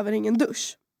 jag behöver ingen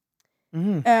dusch.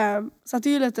 Så att det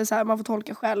är ju lite så här, man får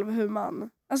tolka själv hur man...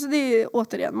 Alltså det är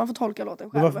återigen, man får tolka låten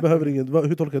själv. Varför behöver ingen...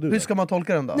 Hur tolkar du det? Hur ska man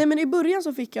tolka den då? Nej, men i början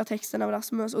så fick jag texten av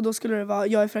Rasmus. Och då skulle det vara,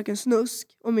 jag är Fröken Snusk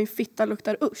och min fitta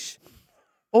luktar usch.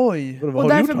 Oj! Och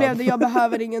därför blev det, jag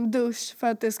behöver ingen dusch. För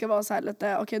att det ska vara så här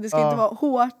lite, okej, det ska inte vara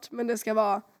hårt, men det ska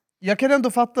vara... Jag kan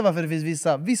ändå fatta varför det finns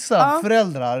vissa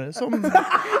föräldrar som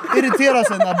irriterar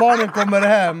sig när barnen kommer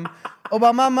hem och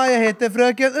bara, mamma, jag heter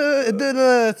Fröken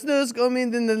Snusk och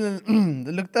min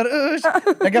det luktar usch.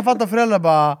 Jag kan fatta föräldrar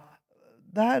bara,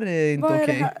 det här är inte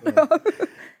okej.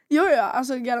 Jo,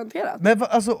 alltså garanterat. Men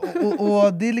alltså,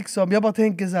 och det är liksom, jag bara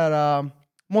tänker så här.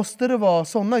 Måste det vara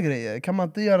såna grejer? Kan man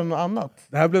inte göra något annat?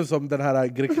 Det här blev som den här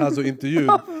Greekazo-intervjun.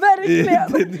 Ja,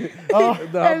 verkligen!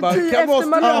 Där han bara, kan måste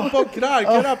rappa om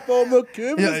knark, rappa om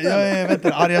kul. Jag vet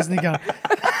inte, arga snickar.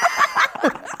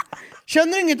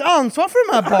 Känner inget ansvar för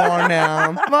de här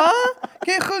barnen? Va?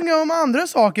 Kan jag sjunga om andra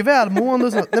saker, välmående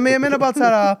och sånt? Nej, men jag menar bara att så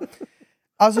här.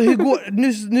 Alltså hur går,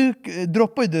 nu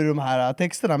droppar ju du de här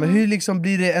texterna, men hur liksom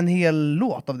blir det en hel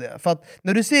låt av det? För att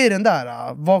när du säger den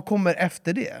där, vad kommer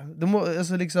efter det?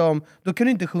 Alltså liksom, då kan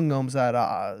du inte sjunga om så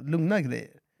här lugna grejer.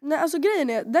 Nej, alltså grejen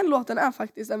är, den låten är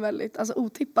faktiskt en väldigt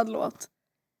otippad låt.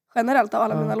 Generellt av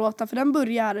alla mina låtar, för den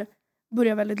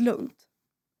börjar väldigt lugnt.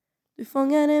 Du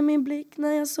fångade min blick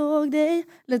när jag såg dig.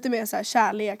 Lite mer så här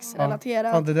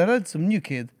kärleksrelaterat. Fan, det där är lite som New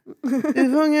Kid.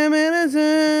 Du fångade mig när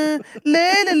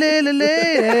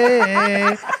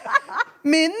lele.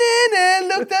 Min nene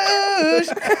luktar usch.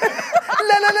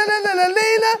 La.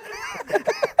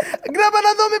 Grabbarna,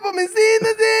 de är på min sida.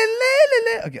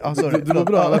 Okej, sorry. Du var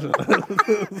bra.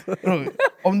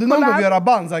 Om du någon gång vill göra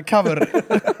band, så här cover.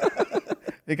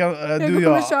 Vi kan, Jag du och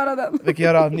jag köra den. Vi kan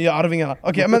göra nya Arvingarna.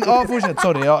 Okej, men fortsätt.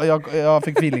 Sorry, jag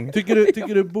fick feeling.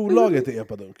 Tycker du bolaget är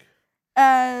epadunk?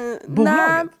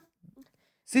 Bolaget?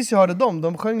 Sist jag hörde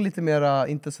de sjöng lite mer,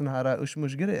 inte sån här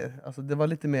ushmush-grejer. Alltså det var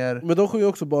lite mer... Men de sjunger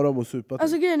också bara om att supa.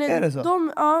 Alltså grejen är det så?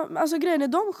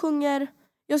 De sjunger,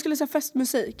 jag skulle säga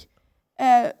festmusik.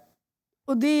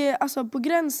 Och det är alltså på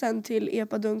gränsen till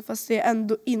epadunk, fast det är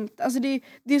ändå inte. Alltså det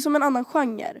är som en annan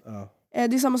genre. Ja.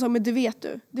 Det är samma sak med Det vet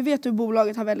du. Det vet du,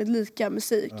 bolaget har väldigt lika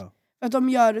musik. Ja. För att de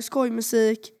gör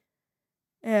skojmusik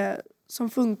som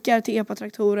funkar till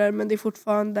epatraktorer, men det är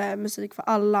fortfarande musik för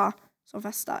alla som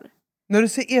festar. När du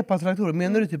säger epatraktorer,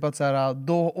 menar du typ att så här,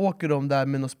 då åker de där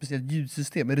med något speciellt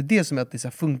ljudsystem? Är det som att det så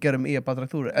här, funkar med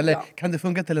epatraktorer? Eller kan det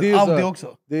funka till en Audi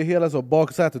också? Det är hela så,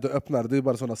 baksätet du öppnar, det är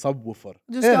bara sådana subwoofer.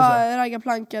 Du ska ha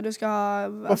raggarplanka, du ska ha...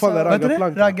 Vad fan är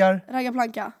raggarplanka?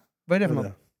 Raggarplanka. Vad är det för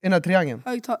något? I den här triangeln?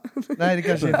 Nej, det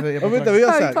kanske är för vänta, vi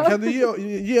gör så här. Kan du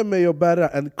ge mig och Berra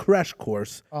en crash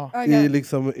course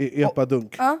i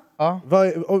epadunk?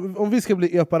 Om vi ska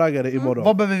bli eparaggare imorgon.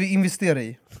 Vad behöver vi investera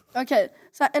i? Okej,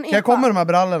 så en kan jag komma med de här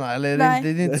brallorna? Eller nej. Det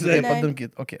är inte så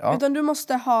epadunkigt? Okay, utan du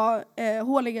måste ha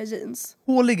håliga jeans.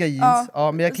 Håliga jeans?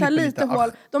 Ja, men jag klipper lite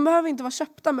hål. De behöver inte vara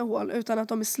köpta med hål, utan att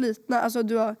de är slitna. Alltså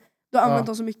du har använt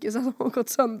dem så mycket så att de har gått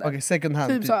sönder. Okej, second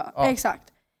hand. Typ så, exakt.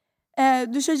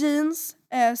 Du kör jeans,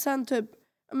 sen typ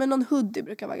någon hoodie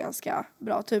brukar vara ganska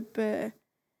bra, typ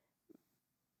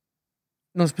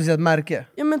någon speciellt märke?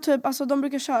 Ja, men typ, alltså de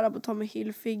brukar köra på Tommy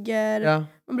Hilfiger.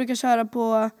 De brukar köra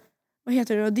på, vad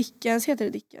heter det då? Dickens, heter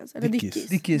det Dickens? Eller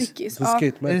Dickies.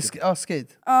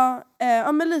 Skate. Ja,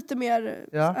 men lite mer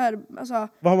alltså,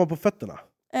 vad har man på fötterna?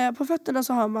 På fötterna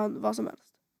så har man vad som helst.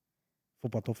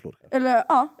 Tofflor. Eller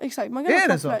exakt, man kan ha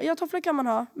tofflor. Ja, tofflor kan man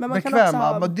ha, men man bekväm, kan också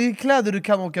ha... Men det är kläder du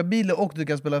kan åka bil och du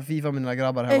kan spela FIFA med dina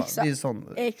grabbar hemma. Exakt. Det är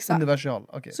sån universal.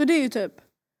 Okay. Så det är ju typ.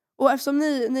 Och eftersom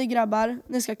ni grabbar,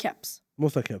 ni ska ha caps.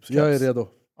 Måste ha caps. Jag är redo.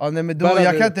 Ja, nej, men då,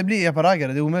 jag kan inte bli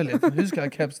eparaggare, det är omöjligt. Hur ska jag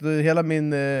ha caps? Hela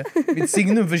mitt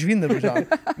signum försvinner.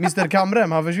 Mr.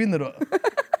 Kamrem, han försvinner då.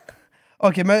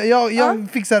 Okej, men jag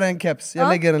fixar en caps. Jag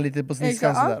lägger den lite på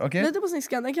sniskan sådär. Okay? Lite på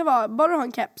sniskan, den kan vara bara ha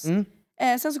en caps.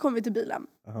 Sen så kommer vi till bilen.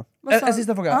 En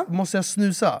sista fråga, måste jag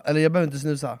snusa? Eller jag behöver inte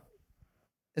snusa?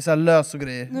 Det är så här lös och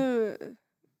grejer. Nu...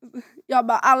 Jag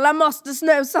bara, alla måste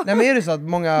snusa. Nej, men är det så att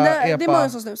många Nej, det är många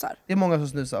som snusar. Det är många som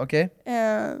snusar, okej.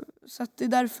 Så att det är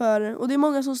därför. Och det är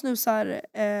många som snusar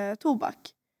tobak,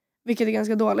 vilket är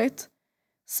ganska dåligt.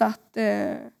 Så att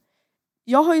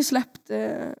jag har ju släppt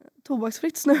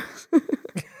tobaksfritt snus.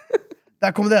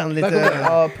 Där kom den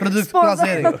lite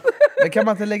produktplacering. Men kan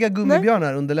man inte lägga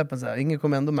gummibjörnar under läppen så här? Ingen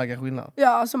kommer ändå märka skillnad. Ja,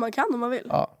 alltså man kan om man vill.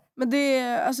 Ja. Men det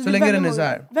är, alltså, så det är länge den är så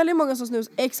här. Väldigt många som snus.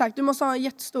 Exakt, du måste ha en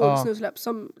jättestor snusläpp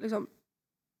som liksom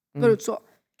går ut så.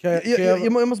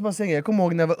 Jag måste bara säga, jag kommer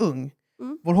ihåg när jag var ung.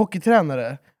 Vår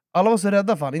hockeytränare, alla var så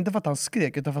rädda för han. Inte för att han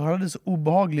skrek, utan för att han hade så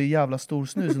obehaglig jävla stor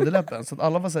snus under läppen. Så att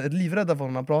alla var så här, livrädda för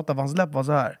honom när han pratade, för hans läpp var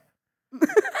så här.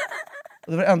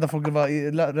 Och det var det enda folk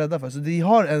var rädda för. Så det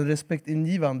har en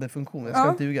respektingivande funktion, jag ska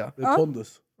inte ljuga. Det är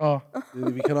pondus. Ja.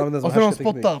 Vi kan använda det som och så de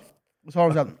spottar. Och så har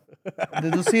de så här,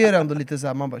 då ser det ändå lite så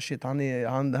här, man bara shit,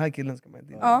 den här killen ska man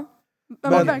inte. Ja.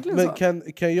 Men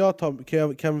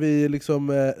kan vi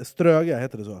liksom ströga,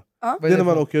 heter det så? Ja. Det är när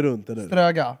man åker runt, eller?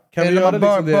 Ströga? Kan vi göra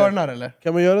liksom burnar, eller?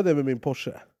 Kan man göra det med min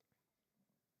Porsche?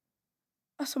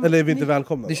 Alltså, eller är vi inte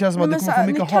välkomna? Det känns som att du kommer få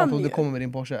mycket hat om du kommer med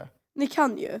din Porsche. Ni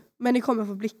kan ju, men ni kommer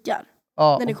få blickar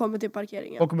när ni kommer till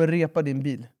parkeringen. Och kommer repa din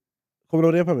bil. Kommer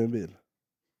de repa min bil?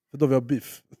 För då vi har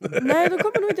biff. Nej, de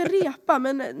kommer nog inte repa,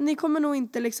 men ni kommer nog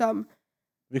inte liksom...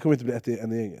 Vi kommer inte bli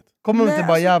en i gänget. Kommer de inte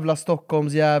bara jävla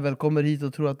Stockholms jävel kommer hit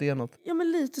och tror att det är något? Ja,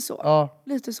 men lite så. Ja.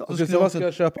 Lite så. Vad ska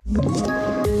jag köpa?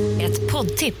 Ett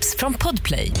poddtips från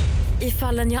Podplay. I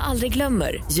Fallen jag aldrig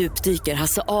glömmer djupdyker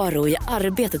Hasse Aro i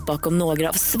arbetet bakom några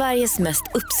av Sveriges mest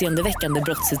uppseendeväckande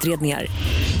brottsutredningar.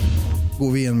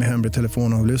 Går vi in med hemlig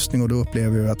telefonavlyssning och då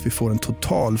upplever vi att vi får en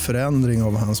total förändring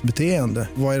av hans beteende.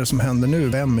 Vad är det som händer nu?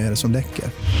 Vem är det som läcker?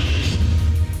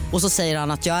 Och så säger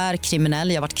han att jag är kriminell,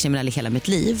 jag har varit kriminell i hela mitt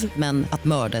liv. Men att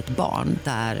mörda ett barn,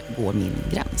 där går min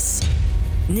gräns.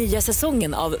 Nya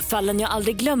säsongen av Fallen jag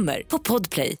aldrig glömmer på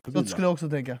Podplay. Så skulle jag också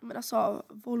tänka. Men alltså,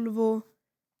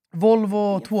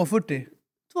 Volvo 240.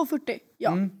 240,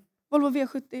 ja. Volvo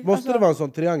V70. Måste det vara en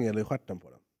sån triangel i stjärten på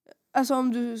den? Alltså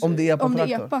om det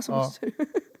är epa så måste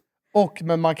du.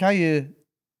 Men man kan ju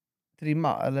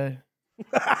trimma, eller?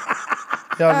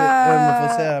 Jag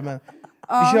får säga, men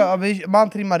man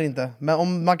trimmar inte. Men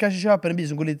om man kanske köper en bil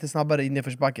som går lite snabbare i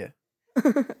nedförsbacke.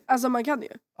 Alltså man kan ju.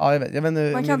 Ja, jag vet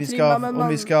inte om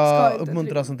vi ska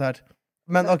uppmuntra sånt här.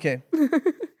 Men okej.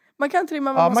 Man kan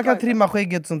trimma, men man kan trimma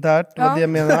skägget sånt här. Det var det jag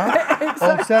menade.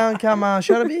 Och sen kan man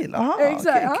köra bil. Aha,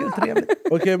 exakt. Kul, trevligt.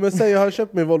 Okej, men säg jag har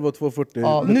köpt min Volvo 240.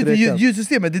 Ja, nu till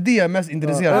ljudsystemet, det är det jag är mest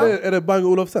intresserad av. Är det Bang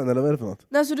Olufsen eller vad är det för något?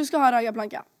 Nej, så du ska ha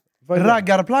raggarplanka.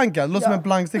 Raggarplanka? Det låter som en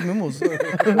plankstick med mos.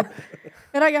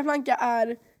 Raggarplanka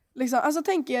är liksom, alltså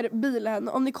tänk er bilen,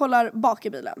 om ni kollar bak i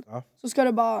bilen. Så ska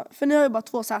det bara, för ni har ju bara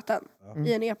 2 säten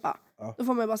i en epa. Då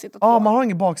får man ju bara sitta 2. Ja, man har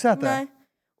ingen baksäte. Nej.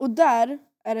 Och där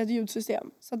är det ett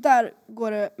ljudsystem. Så där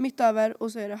går det mitt över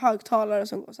och så är det högtalare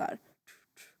som går så här.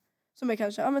 Som är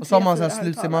kanske, och så har man så här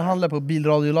slutsystem, man handlar på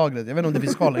bilradiolagret. Jag vet inte om det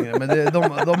finns kvar längre, men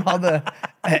de hade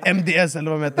MDS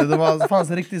eller vad de hette. Det fanns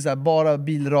riktigt så här, bara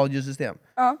bilradiosystem.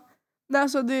 Ja. Nej,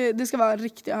 alltså det ska vara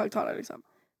riktiga högtalare liksom.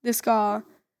 Det ska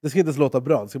inte ens låta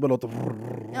bra, det ska bara låta...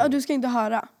 Ja, du ska inte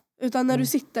höra. Utan när du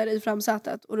sitter i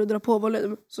framsätet och du drar på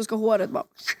volym så ska håret bara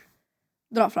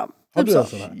dra fram. Har typ du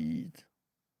så.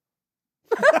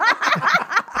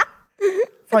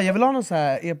 Fan, jag vill ha någon så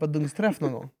här epadungsträff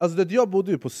någon gång. Alltså jag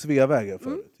bodde ju på Sveavägen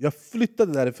förut. Jag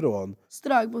flyttade därifrån.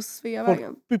 Strög på Sveavägen.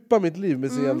 Folk pippar mitt liv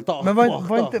med sin jävla... Men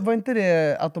var inte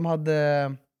det att de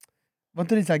hade... Var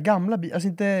inte det så här gamla bilar? Alltså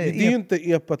inte det är ju inte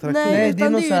epa-traktor. Nej, det är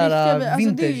någon så här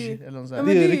vintage. Alltså eller något så här.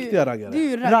 Det är riktiga raggare. Det är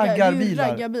ju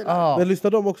raggarbilar. Ah. Men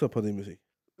lyssnar de också på din musik?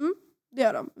 Det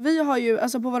gör de. Vi har ju,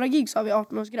 alltså på våra gigs har vi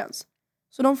 18-årsgräns.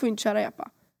 Så de får inte köra epa.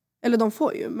 Eller de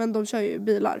får ju, men de kör ju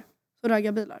bilar. Så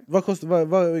raggarbilar. Vad kostar,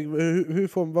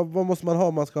 vad måste man ha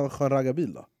om man ska ha en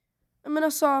raggarbil då? Men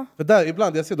alltså... För där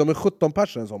ibland, jag ser de är 17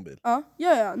 pers en sån bil. Ja.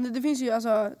 Det finns ju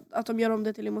alltså att de gör om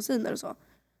det till limousiner och så.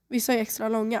 Vissa är extra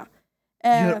långa.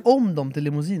 Gör om dem till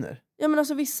limousiner? Ja, men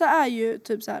alltså vissa är ju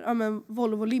typ så här, ja men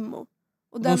Volvo limo.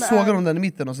 Och då sågar de den i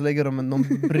mitten och så lägger de någon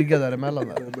brygga däremellan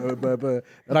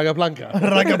där. Raggarplanka.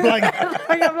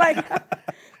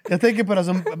 Jag tänker på det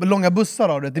som långa bussar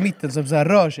av det i mitten som så här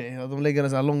rör sig. De lägger en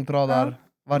sån här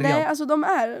långtradar-variant. Nej, alltså de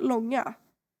är långa.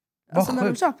 Alltså när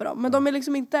de köper dem. Men de är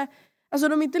liksom inte... Alltså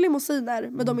de är inte limousiner,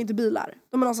 men de är inte bilar.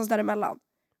 De är någonstans däremellan.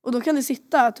 Och då kan det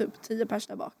sitta typ 10 pers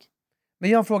där bak. Men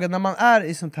jag har en fråga, när man är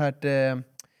i sånt här...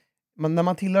 när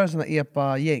man tillhör en sån här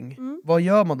epa-gäng, vad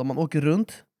gör man då? Man åker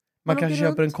runt. Man kanske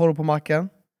köper en korv på macken.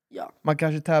 Ja. Man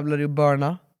kanske tävlar i att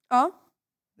burna. Ja.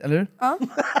 Eller hur? Ja.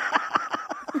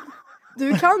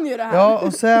 Du kan ju det här. Ja,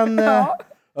 och sen...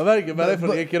 Jag verkar bara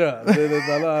från Ekerö.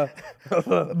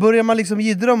 Börjar man liksom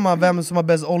jiddra om vem som har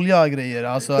bäst olja och grejer,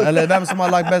 alltså, eller vem som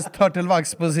har lagt bäst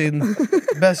turtlevax på sin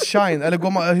bäst shine, eller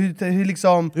går man,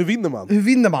 hur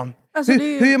vinner man? Alltså,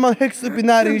 hur är man högst upp i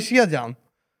näringskedjan?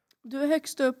 Du är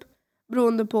högst upp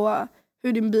beroende på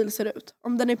hur din bil ser ut.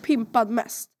 Om den är pimpad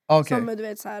mest. Okay. Som du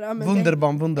vet så här,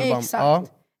 Wunderbaum. Exakt. Ja.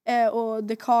 Och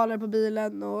dekaler på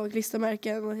bilen och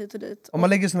klistermärken och hit och dit. Om man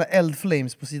lägger såna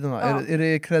eldflames på sidorna, är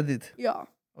det kredit? Ja.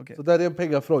 Okay. Så där är en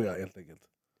pengafråga helt enkelt.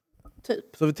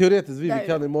 Typ. Så teoretiskt, vi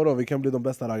kan imorgon vi kan bli de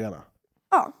bästa raggarna.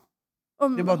 Ja.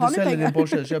 Det är bara att du säljer din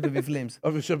Porsche, köper vi flames. Ja,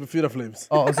 vi köper 4 flames.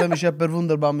 Ja, och sen vi köper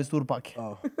Wunderbaum i storpack.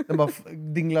 Ja. Den bara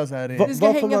dinglar så här. Vi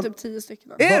ska hänga typ 10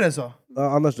 stycken. Är det så?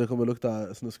 Ja, annars det kommer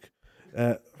lukta snusk.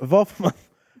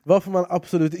 Vad får man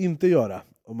absolut inte göra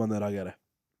om man är raggare?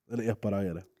 Eller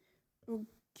epa-raggare?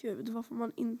 Gud, vad får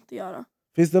man inte göra?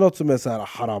 Finns det något som är så här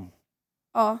haram?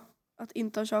 Ja, att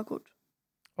inte ha körkort.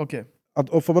 Okej.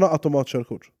 Och får man ha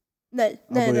automatkörkort? Nej.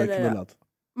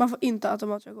 Man får inte ha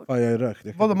automatkörkort. Ja, jag är rökt.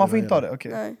 Vadå, man får inte ha det?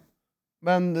 Okej. Nej.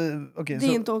 Men, det är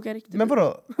inte att åka riktigt. Men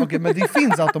vadå? Okej, men det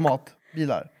finns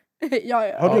automatbilar?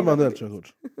 Ja. Har du manuellt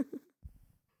körkort?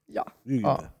 Ja.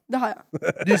 Det har jag.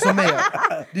 Du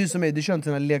är som mig, du kör inte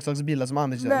såna leksaksbilar som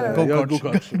Anders gör.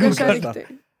 Go-kart. Jag kör riktigt.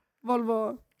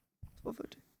 Volvo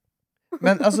 240.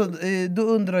 Men alltså, då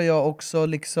undrar jag också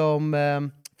liksom,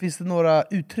 finns det några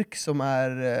uttryck som är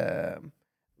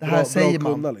det här säger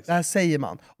man. Liksom. Det här säger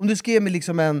man. Om du ska ge mig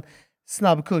liksom en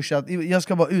snabb kurs att jag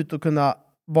ska vara ut och kunna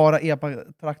vara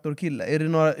epa-traktorkille, är det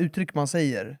några uttryck man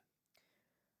säger?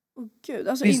 Gud,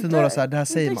 alltså finns det några så här, det här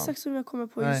säger man? Inte exakt som jag kommer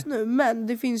på just nu, men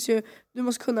det finns ju, du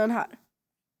måste kunna den här.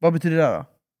 Vad betyder det då?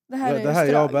 Det här är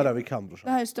jag och Berra, vi kan. Det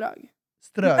här är strög.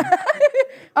 Strög?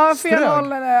 Ja, fel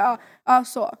håll eller ja,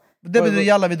 så. Det betyder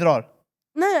jalla vi drar?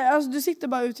 Nej, alltså du sitter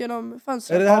bara ut genom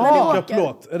fönstret. Är det här dunka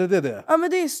plåt? Är det? Ja, men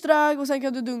det är strög och sen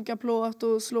kan du dunka plåt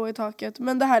och slå i taket.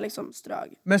 Men det här är liksom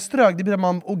strög. Men strög, det blir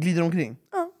man och glider omkring?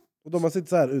 Ja. Och då man sitter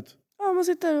så här ut? Ja, man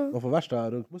sitter och... Man får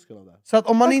värsta runkmusklerna där. Så att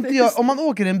om man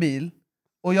åker en bil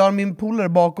och jag har min polare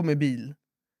bakom i bil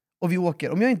och vi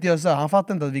åker, om jag inte gör så här, han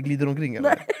fattar inte att vi glider omkring eller?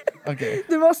 Nej, okay.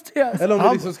 Du måste göra så. Eller om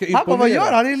du liksom ska imponera. Han vad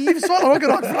gör han? är livsfarlig, han åker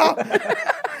rakt fram.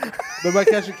 Men man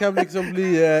kanske kan liksom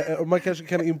bli, man kanske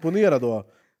kan imponera då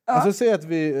Alltså säg att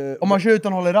vi... Om man kör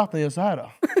utan håller ratten och gör så här då?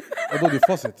 Och då är det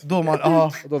facit. Då man,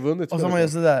 och då har vunnit. Och så man gör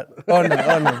sådär.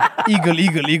 Örnen.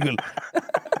 Eagle.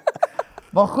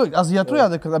 Vad sjukt. Alltså jag tror jag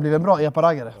hade kunnat bli en bra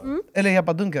epa-raggare. Eller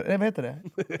epa-dunkare. Vad heter det?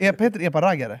 Heter det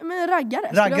epa-raggare? Men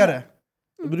raggare. Raggare.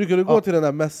 Brukar du gå till den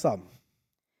där mässan?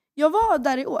 Jag var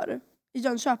där i år. I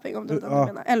Jönköping, om du vet vad jag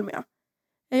menar. Elmia.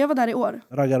 Jag var där i år.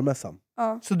 Raggarmässan.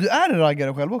 Ja. Så du är en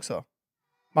raggare själv också?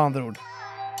 Med andra ord.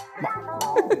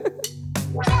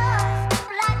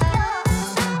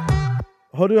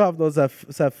 Har du haft någon så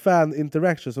här fan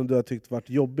interaction som du har tyckt varit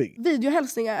jobbig?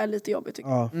 Videohälsningar är lite jobbigt tycker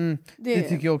jag. Det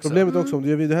tycker jag också. Problemet också, om du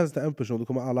gör videohälsning till en person, då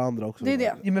kommer alla andra också. Det är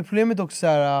det. Ja, men problemet är också så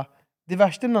här. Det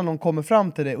värsta är när någon kommer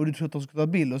fram till dig och du tror att de ska ta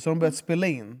bild och så har de börjat spela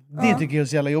in. Det tycker jag är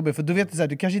så jävla jobbigt, för du vet att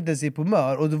du kanske inte ens är på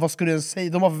humör och vad ska du ens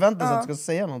säga? De har förväntat sig att du ska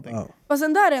säga någonting. Och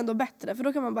sen där är ändå bättre, för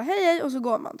då kan man bara hej och så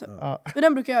går man typ. För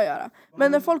den brukar jag göra.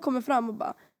 Men när folk kommer fram och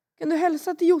bara, kan du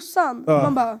hälsa till Jossan? Och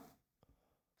man bara,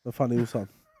 vad fan är Jossan?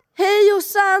 hej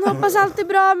Jossan, hoppas allt är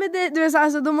bra med dig. Du vet,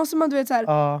 alltså, då måste man du vet, så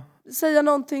här, säga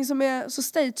någonting som är så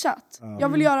stageat. Jag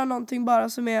vill göra någonting bara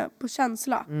som är på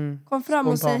känsla. Kom fram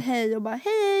och säg hej och bara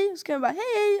hej. Så kan jag bara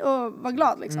hej och vara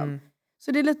glad liksom.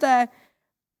 Så det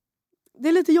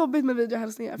är lite jobbigt med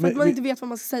videohälsningar. För att man inte vet vad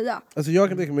man ska säga. Alltså jag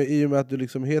kan tänka mig, i och med att du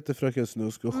liksom heter Fröken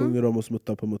Snusk och sjunger om och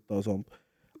smuttar på mutta och sånt,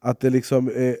 att det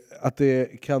liksom att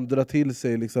det kan dra till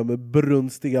sig liksom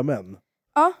brunstiga män.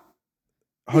 Ja.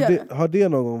 Har det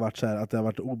någon gång varit så här att det har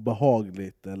varit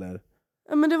obehagligt eller?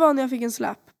 Ja, men det var när jag fick en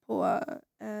släpp på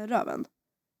röven.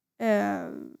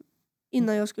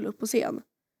 Innan jag skulle upp på scen.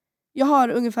 Jag har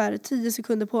ungefär 10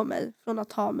 sekunder på mig från att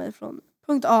ta mig från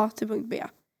punkt A till punkt B.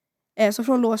 Så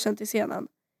från logen till scenen.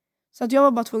 Så att jag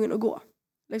var bara tvungen att gå.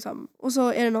 Liksom. Och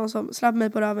så är det någon som släppte mig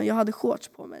på röven. Jag hade shorts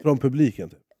på mig. Från publiken?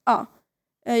 Typ. Ja.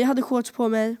 Jag hade shorts på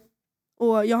mig.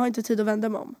 Och jag har inte tid att vända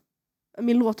mig om.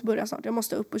 Min låt börjar snart. Jag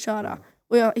måste upp och köra.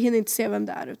 Och jag hinner inte se vem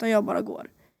det är. Utan jag bara går.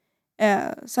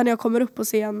 Sen när jag kommer upp på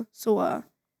scen så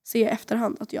ser jag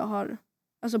efterhand att jag har...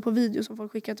 Alltså på video som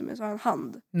folk skickar till mig så har jag en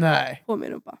hand på min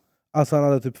rumpa. Alltså han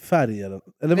hade typ färg eller?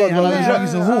 Nej, han hade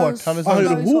dragit så hårt. Han hade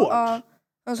så hårt? Ja,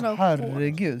 han slog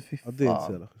herregud, fy fan. Det är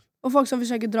inte så. Och folk som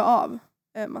försöker dra av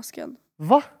masken.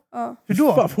 Va? Ja. Hur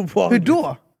då? Hur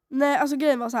då? Nej, alltså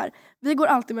grejen var så här. Vi går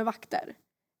alltid med vakter.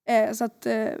 Så att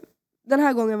den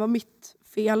här gången var mitt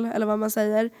fel, eller vad man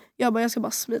säger. Jag ska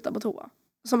bara smita på toa.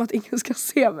 Som att ingen ska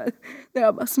se mig. När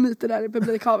jag bara smiter där i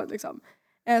publikhavet liksom.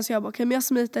 Så jag bara, okej, men jag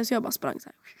smiter. Så jag bara sprang så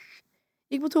här.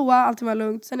 Gick på toa, allting var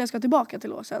lugnt. Sen när jag ska tillbaka till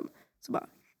logen så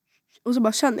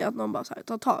bara känner jag att någon bara så här,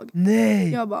 tar tag.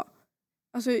 Nej! Jag bara,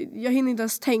 alltså jag hinner inte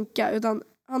ens tänka. Utan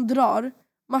han drar,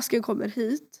 masken kommer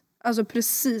hit. Alltså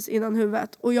precis innan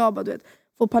huvudet. Och jag bara, du vet,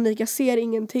 får panik. Jag ser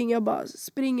ingenting. Jag bara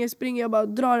springer. Jag bara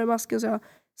drar i masken så jag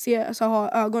ser, så jag har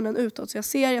ögonen utåt.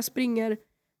 Så jag springer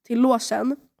till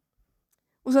logen.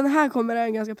 Och sen här kommer det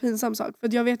en ganska pinsam sak. För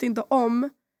att jag vet inte om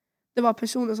det var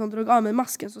personen som drog av mig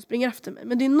masken som springer efter mig.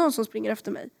 Men det är någon som springer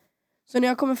efter mig. Så när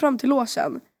jag kommer fram till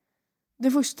logen,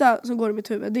 det första som går i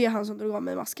mitt huvud, det är han som drog av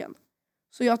mig masken.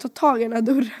 Så jag tar tag i den här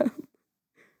dörren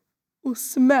och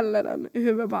smäller den i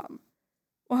huvudet på han.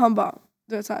 Och han bara,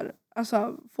 du vet så här,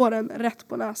 alltså får den rätt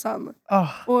på näsan.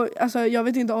 Och alltså jag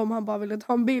vet inte om han bara ville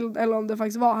ta en bild eller om det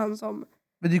faktiskt var han som...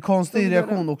 Men det är konstig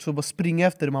reaktion också att bara springa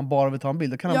efter det man bara vill ta en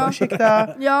bild. Då kan han bara,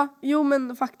 ursäkta. Ja, jo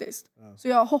men faktiskt. Så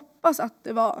jag hoppas att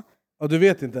det var... Ja, du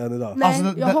vet inte än idag? Nej,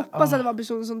 alltså, jag hoppas att det var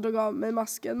personen som drog av mig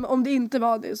masken. Men om det inte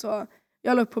var det så...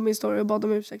 Jag la upp på min story och bad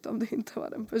om ursäkt om det inte var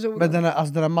den personen. Men den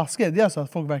här masken, det är alltså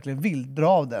att folk verkligen vill dra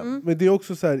av den. Men det är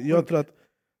också så här, jag tror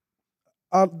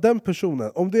att den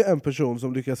personen, om det är en person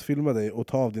som lyckas filma dig och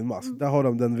ta av din mask, där har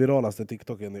de den viralaste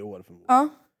TikToken i år. Ja,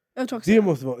 jag tror också det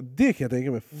måste vara, det kan jag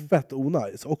tänka mig fett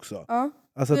onajs också. Ja,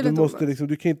 alltså att du måste liksom,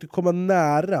 du kan inte komma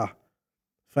nära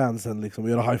fansen liksom, och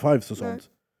göra high fives och sånt.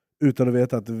 Utan att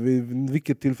veta att vid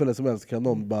vilket tillfälle som helst kan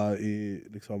någon bara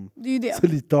liksom, det är ju det. se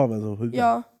lite av en som huvudet.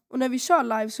 Ja, och när vi kör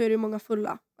live så är det många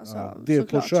fulla. Alltså, det är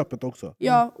på köpet också.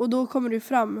 Ja, och då kommer det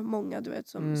fram många, du vet,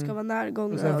 som ska vara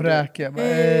närgångna. Och sen vräka. Och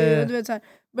du vet, så här,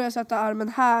 börja sätta armen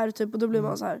här, typ, och då blir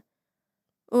man så här.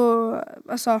 Och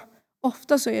alltså,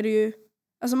 ofta så är det ju...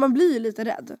 Alltså man blir ju lite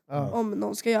rädd om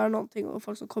någon ska göra någonting. Och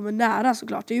folk som kommer nära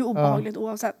såklart. Det är ju obehagligt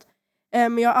oavsett.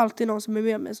 Men jag har alltid någon som är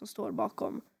med mig som står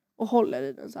bakom och håller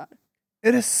i den så här.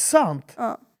 Är det sant?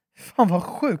 Ja. Fan vad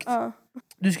sjukt. Ja.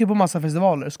 Du ska på massa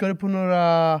festivaler. Ska du på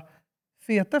några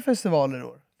feta festivaler i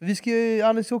år? Vi ska ju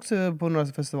Alice också på några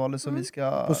festivaler som vi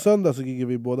ska... På söndag så giggar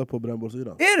vi båda på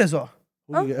Brännbollsyran. Är det så?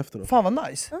 Efter fan vad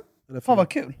nice. Fan vad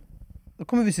kul. Då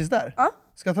kommer vi ses där.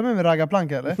 Ska jag ta med mig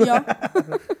raggarplanka eller? Ja.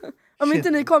 Om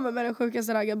inte ni kommer med den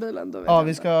sjukaste raggarbilen då vet Ja,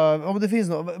 vi ska... Om det finns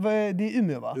något... Det är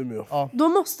Umeå, va? Umeå. Ja. Då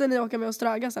måste ni åka med och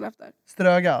ströga sen efter.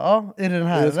 Ströga, ja. Är det den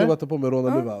här? Jag ska eller? bara ta på mig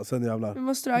rånarluva, sen jävlar. Vi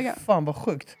måste ströga. Fan vad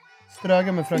sjukt.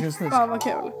 Ströga med Fröken Snusk. Fan vad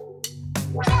kul.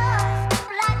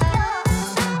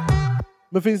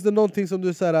 Men finns det någonting som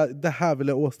du säger det här vill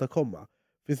jag åstadkomma?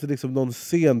 Finns det liksom någon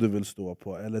scen du vill stå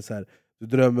på? Eller så här, du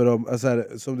drömmer om, så här,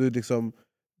 som du liksom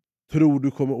tror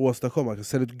du kommer åstadkomma?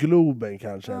 Sälj ut Globen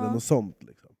kanske, eller något sånt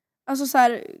liksom. Alltså så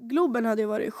här, Globen hade ju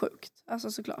varit sjukt.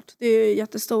 Alltså såklart. Det är ju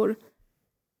jättestor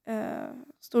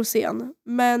stor scen.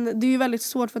 Men det är ju väldigt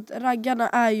svårt för att raggarna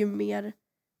är ju mer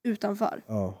utanför.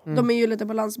 De är ju lite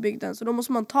på landsbygden. Så då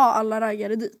måste man ta alla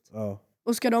raggare dit.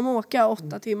 Och ska de åka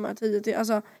 8 timmar, 10 timmar.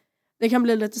 Alltså det kan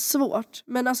bli lite svårt.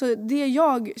 Men alltså det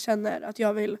jag känner att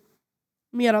jag vill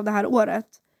mer av det här året.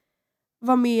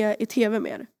 Vara med i tv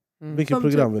mer. Vilket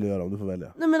program vill du göra om du får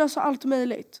välja? Nej men alltså allt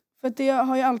möjligt. För att det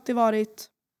har ju alltid varit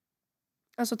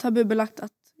alltså tabubelagt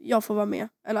att jag får vara med.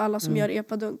 Eller alla som gör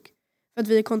epadunk. För att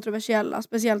vi är kontroversiella.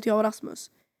 Speciellt jag och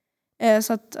Rasmus.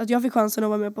 Så att jag fick chansen att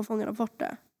vara med på Fångarna på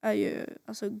fortet är ju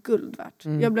alltså guld värt.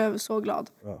 Jag blev så glad.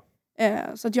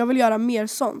 Så att jag vill göra mer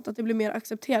sånt. Att det blir mer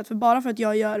accepterat. För bara för att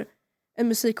jag gör en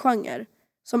musikgenre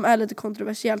som är lite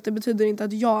kontroversiellt, det betyder inte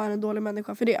att jag är en dålig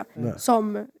människa för det.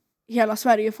 Som hela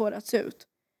Sverige får att se ut.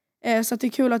 Så att det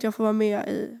är kul att jag får vara med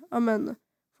i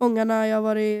Fångarna. Jag har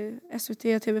varit i SVT,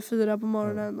 TV4 på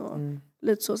morgonen och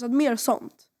lite så. Så att mer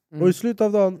sånt. Och i slutet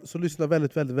av dagen så lyssnar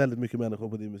väldigt, väldigt, väldigt mycket människor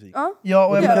på din musik. Ja,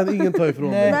 och det kan ingen ta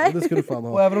ifrån dig. Det ska du fan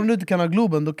ha. Och även om du inte kan ha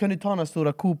Globen, då kan du ta den här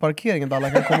stora koparkeringen där alla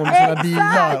kan komma med sina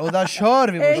bilar. Och där kör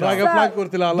vi. Raggarplankor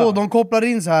till alla. Då, de kopplar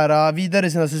in så här vidare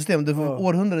i sina system. Du får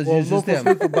århundradets system. Och de får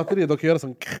slut på batteri, de kan göra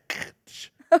sån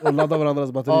och ladda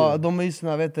varandras batterier. Ja, de är ju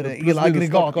såna, vet du det,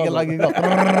 elaggregat. Men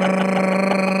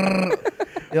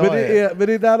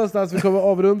det är där någonstans vi kommer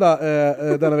avrunda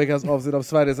denna veckans avsnitt av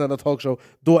Sveriges enda talkshow.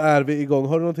 Då är vi igång.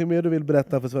 Har du någonting mer du vill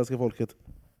berätta för svenska folket?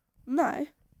 Nej,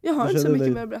 jag har inte så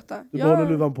mycket mer att berätta. Du håller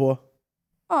luvan på?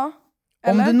 Ja.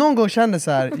 Eller? Om du någon gång känner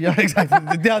så här, ja exakt,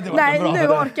 det hade varit nej, bra. Nej,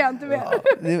 nu orkar jag inte mer. Ja,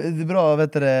 det är bra,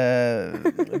 vet du det,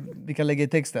 vi kan lägga i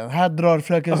texten. Här drar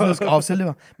Fröken Snusk av sig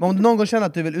luvan. Men om du någon gång känner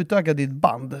att du vill utöka ditt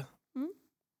band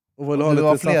och vill ha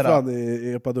lite saffran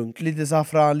i epadunk. Lite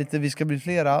saffran, lite vi ska bli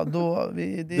flera. Då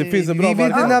det finns en bra vi vill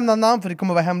inte nämna namn för det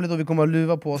kommer vara hemligt och vi kommer att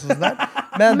luva på oss och sådär.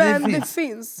 Men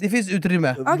det finns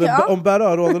utrymme. Om Berra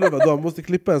har rånarluva, då måste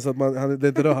klippa en så att det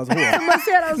inte rör hans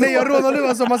hår. Nej, jag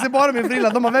rånarluva så man ser bara min frilla.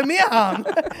 De bara, vem är han?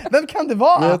 Vem kan det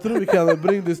vara? Jag tror vi kan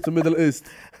bring this to Middle East.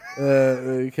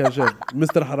 Kanske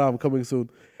Mr. Haram coming soon.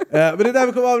 Men det är där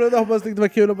vi kommer avrunda. Hoppas det var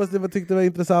kul, hoppas det tyckte det var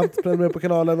intressant. Prenumerera på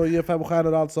kanalen och ge 5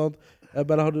 stjärnor och allt sånt.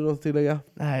 Berra, har du något att tillägga?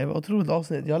 Nej, det var otroligt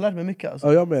avsnitt. Jag har lärt mig mycket alltså.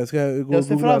 Ja, jag med. Jag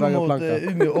ser fram emot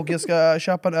Umeå och jag ska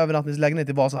köpa en övernattningslägenhet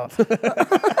i Vasa.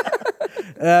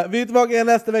 Vi är tillbaka igen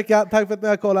nästa vecka. Tack för att ni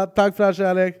har kollat. Tack för er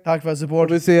kärlek. Tack för support.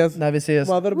 Och vi ses när vi ses.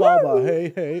 Mother Baba.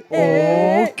 Hej hej.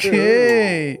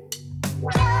 Okej.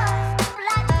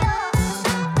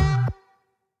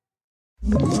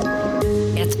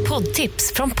 Ett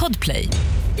poddtips från Podplay.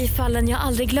 I Fallen jag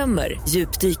aldrig glömmer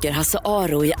djupdyker Hasse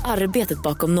Aro i arbetet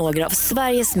bakom några av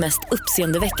Sveriges mest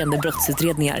uppseendeväckande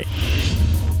brottsutredningar.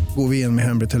 Går vi in med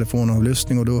hemlig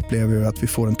telefonavlyssning och då upplever vi att vi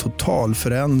får en total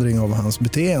förändring av hans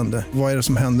beteende. Vad är det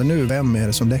som händer nu? Vem är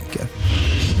det som läcker?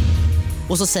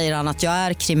 Och så säger han att jag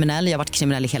är kriminell, jag har varit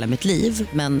kriminell i hela mitt liv.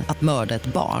 Men att mörda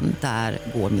ett barn, där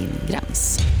går min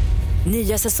gräns.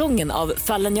 Nya säsongen av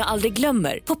Fallen jag aldrig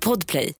glömmer på Podplay.